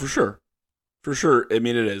 Oh, for sure. I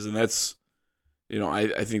mean, it is, and that's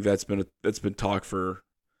I think that's been talk for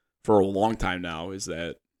a long time now. Is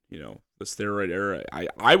that the steroid era?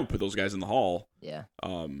 I would put those guys in the Hall. Yeah.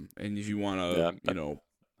 And if you want to,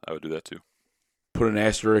 I would do that too. Put an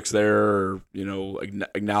asterisk there, or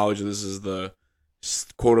acknowledge this is the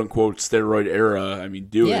quote unquote steroid era. I mean,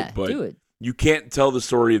 do it. But you can't tell the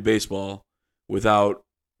story of baseball without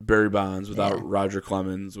Barry Bonds, without Roger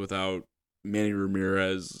Clemens, without Manny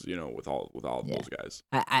Ramirez. With all those guys.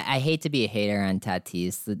 I hate to be a hater on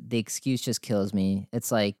Tatis. The excuse just kills me.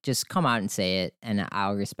 It's just come out and say it, and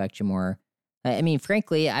I'll respect you more. I mean,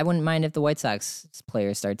 frankly, I wouldn't mind if the White Sox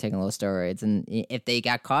players started taking low steroids, and if they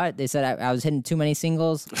got caught, they said I was hitting too many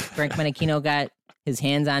singles. Frank Menachino got his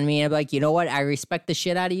hands on me, and I'd be like, you know what? I respect the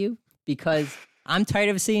shit out of you because I'm tired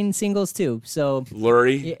of seeing singles too. So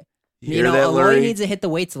Lurie. Lurie needs to hit the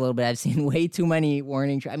weights a little bit. I've seen way too many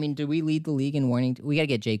warning. I mean, do we lead the league in warning? We got to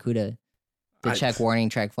get Jay Kuda to check warning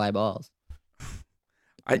track fly balls.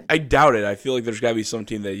 I doubt it. I feel like there's got to be some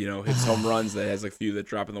team that hits home runs that has a few that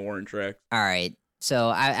drop in the warning track. All right, so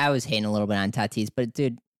I was hating a little bit on Tatis, but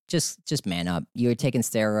dude, just man up. You were taking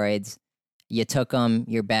steroids, you took them,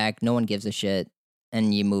 you're back. No one gives a shit,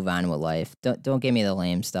 and you move on with life. Don't give me the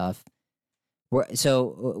lame stuff. We got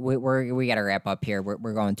to wrap up here.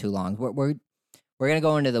 We're going too long. We're gonna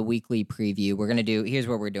go into the weekly preview. We're gonna do. Here's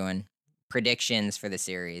what we're doing: predictions for the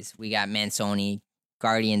series. We got Mansoni,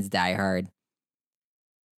 Guardians diehard.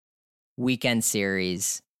 Weekend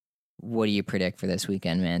series. What do you predict for this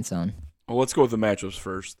weekend, Manson? Well, let's go with the matchups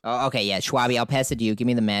first. Oh, okay, yeah, Schwaby. I'll pass it to you. Give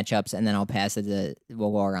me the matchups, and then I'll pass it to.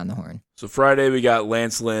 We'll go around the horn. So Friday we got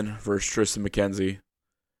Lance Lynn versus Tristan McKenzie.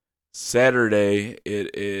 Saturday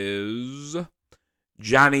it is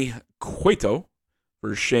Johnny Cueto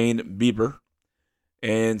versus Shane Bieber.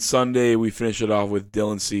 And Sunday, we finish it off with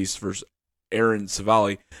Dylan Cease versus Aaron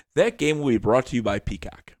Savali. That game will be brought to you by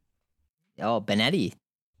Peacock. Oh, Benetti.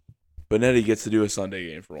 Benetti gets to do a Sunday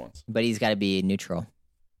game for once. But he's got to be neutral.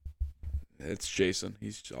 It's Jason.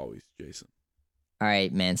 He's always Jason. All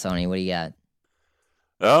right, Mansoni, what do you got?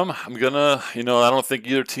 I'm gonna, I don't think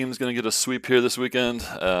either team's gonna get a sweep here this weekend.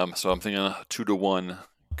 So I'm thinking a 2-1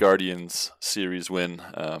 Guardians series win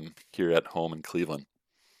here at home in Cleveland.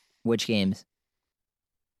 Which games?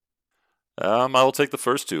 I will take the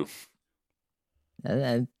first two.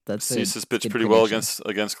 Cease has pitched pretty well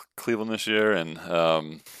against Cleveland this year, and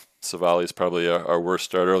Savali is probably our worst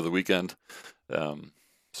starter of the weekend.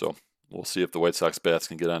 So we'll see if the White Sox bats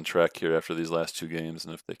can get on track here after these last two games,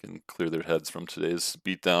 and if they can clear their heads from today's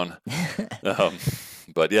beatdown.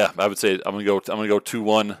 But yeah, I would say I'm gonna go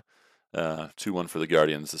 2-1, 2-1 for the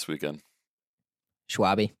Guardians this weekend.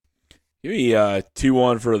 Schwaby, give me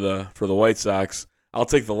 2-1 for the White Sox. I'll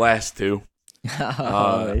take the last two.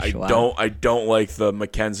 I don't like the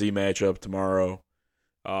McKenzie matchup tomorrow.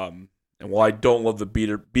 And And while I don't love the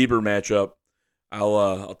Bieber matchup,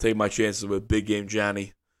 I'll take my chances with Big Game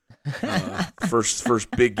Johnny.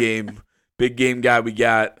 First big game guy we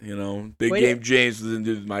got. Big Game James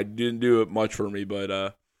didn't do it much for me,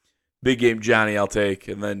 but Big Game Johnny I'll take.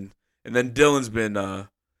 And then Dylan's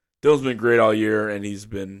been great all year, and he's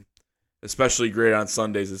been especially great on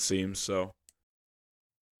Sundays, it seems. So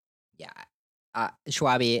Yeah.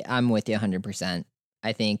 Schwaby, I'm with you 100%.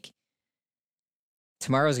 I think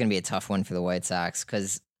tomorrow's going to be a tough one for the White Sox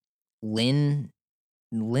because Lynn's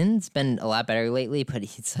been a lot better lately, but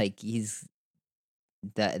it's like he's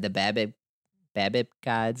the BABIP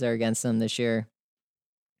gods are against him this year.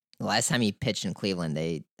 The last time he pitched in Cleveland,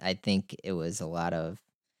 I think it was a lot of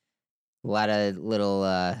little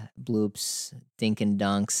bloops, dink and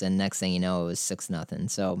dunks, and next thing you know, it was 6-0.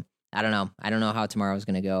 So I don't know. I don't know how tomorrow's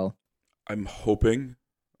going to go. I'm hoping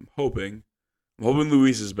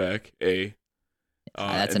Luis is back.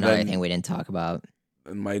 That's another thing we didn't talk about.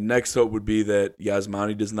 And my next hope would be that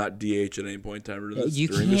Yasmani does not DH at any point in time during the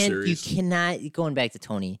series. You cannot, going back to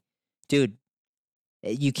Tony, dude,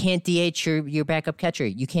 you can't DH your backup catcher.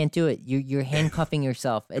 You can't do it. You're handcuffing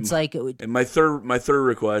yourself. It's And my third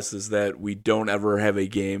request is that we don't ever have a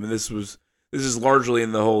game. And this is largely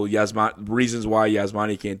in the whole reasons why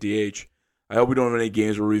Yasmani can't DH. I hope we don't have any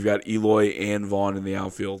games where we've got Eloy and Vaughn in the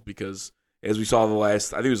outfield because as we saw I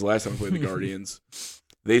think it was the last time we played the Guardians,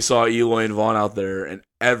 they saw Eloy and Vaughn out there and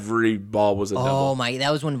every ball was a double. Oh my,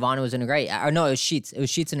 that was when Vaughn was in the right. Or no, it was Sheets. It was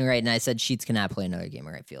Sheets in the right, and I said Sheets cannot play another game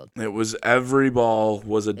in right field. It was every ball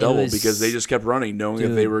was a double because they just kept running, knowing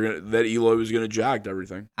that Eloy was gonna jog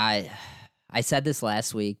everything. I said this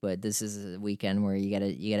last week, but this is a weekend where you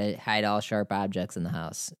gotta hide all sharp objects in the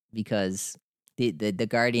house because the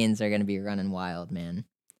Guardians are gonna be running wild, man.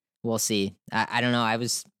 We'll see. I don't know. I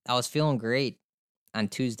was feeling great on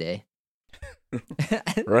Tuesday.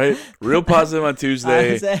 Right? Real positive on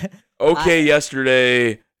Tuesday. Okay,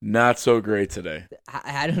 yesterday. Not so great today.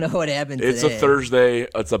 I don't know what happened It's today. a Thursday.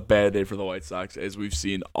 It's a bad day for the White Sox, as we've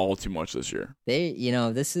seen all too much this year.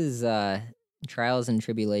 This is Trials and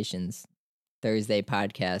Tribulations Thursday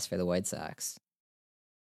podcast for the White Sox.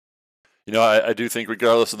 I do think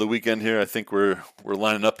regardless of the weekend here, I think we're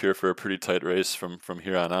lining up here for a pretty tight race from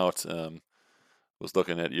here on out. Was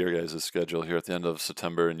looking at your guys' schedule here at the end of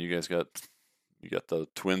September, and you guys got the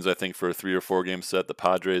Twins, I think, for a 3 or 4 game set, the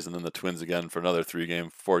Padres, and then the Twins again for another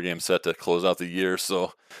 4 game set to close out the year.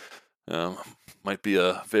 So might be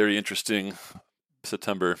a very interesting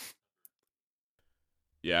September.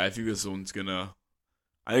 Yeah, I think this one's gonna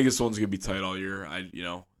be tight all year. I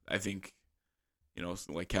think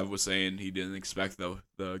like Kev was saying, he didn't expect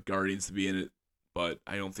the Guardians to be in it, but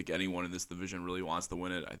I don't think anyone in this division really wants to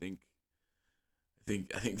win it. I think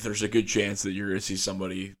there's a good chance that you're gonna see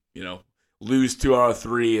somebody, lose 2 out of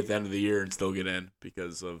 3 at the end of the year and still get in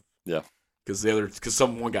because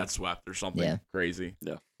someone got swept or something crazy.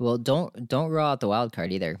 Yeah. Well, don't rule out the wild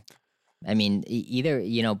card either. I mean, either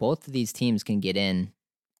both of these teams can get in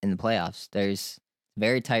the playoffs. There's a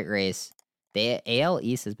very tight race. The AL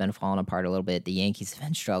East has been falling apart a little bit. The Yankees have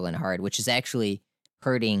been struggling hard, which is actually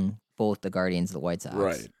hurting both the Guardians and the White Sox.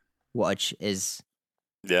 Right. Which is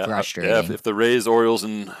frustrating. Yeah, if the Rays, Orioles,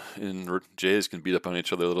 and Jays can beat up on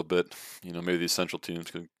each other a little bit, maybe these Central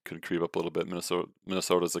teams could creep up a little bit.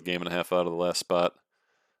 Minnesota's a game and a half out of the last spot,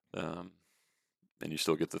 and you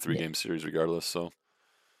still get the 3-game series regardless.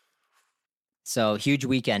 So huge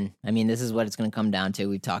weekend. I mean, this is what it's going to come down to.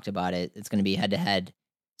 We've talked about it. It's going to be head to head.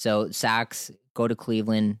 So Sox go to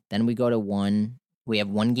Cleveland, then we go to 1. We have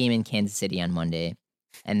 1 game in Kansas City on Monday,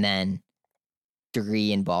 and then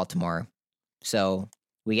 3 in Baltimore. So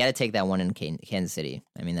we got to take that one in Kansas City.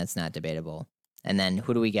 I mean, that's not debatable. And then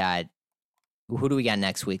who do we got? Who do we got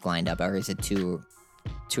next week lined up, or is it too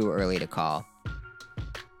early to call?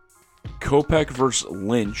 Kopech versus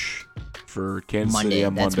Lynch for Kansas City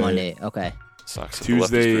on Monday. That's Monday. Okay.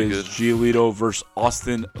 Tuesday is Giolito versus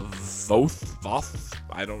Austin Voth.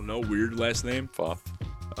 I don't know. Weird last name. Voth.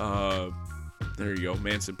 There you go.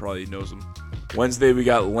 Manson probably knows him. Wednesday, we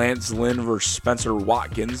got Lance Lynn versus Spencer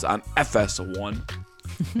Watkins on FS1.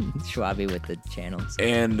 Schwaby with the channels.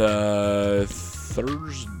 And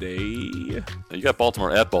Thursday, you got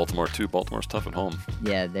Baltimore at Baltimore too. Baltimore's tough at home.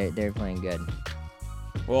 Yeah, they're playing good.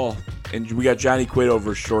 Well, and we got Johnny Cueto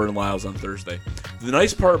versus Jordan Lyles on Thursday. The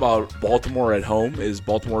nice part about Baltimore at home is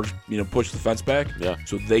Baltimore's, push the fence back,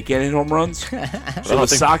 so they can't hit home runs. So the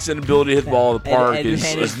Sox inability to hit the ball in the park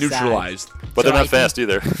is neutralized. But they're not fast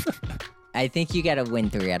either. I think you got to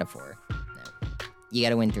win 3 out of 4. You got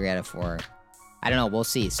to win 3 out of 4. I don't know. We'll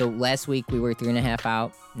see. So last week we were 3.5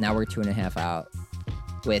 out. Now we're 2.5 out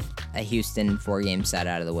with a Houston 4-game set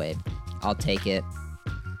out of the way. I'll take it.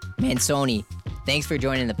 Man, Sony, thanks for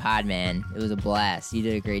joining the pod, man. It was a blast. You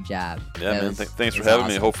did a great job. Yeah, man. Thanks for having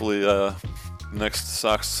me. Hopefully, next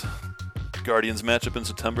Sox Guardians matchup in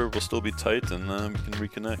September will still be tight and we can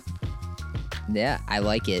reconnect. Yeah, I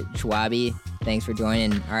like it. Schwaby, thanks for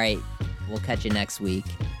joining. All right, we'll catch you next week.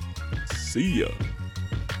 See ya.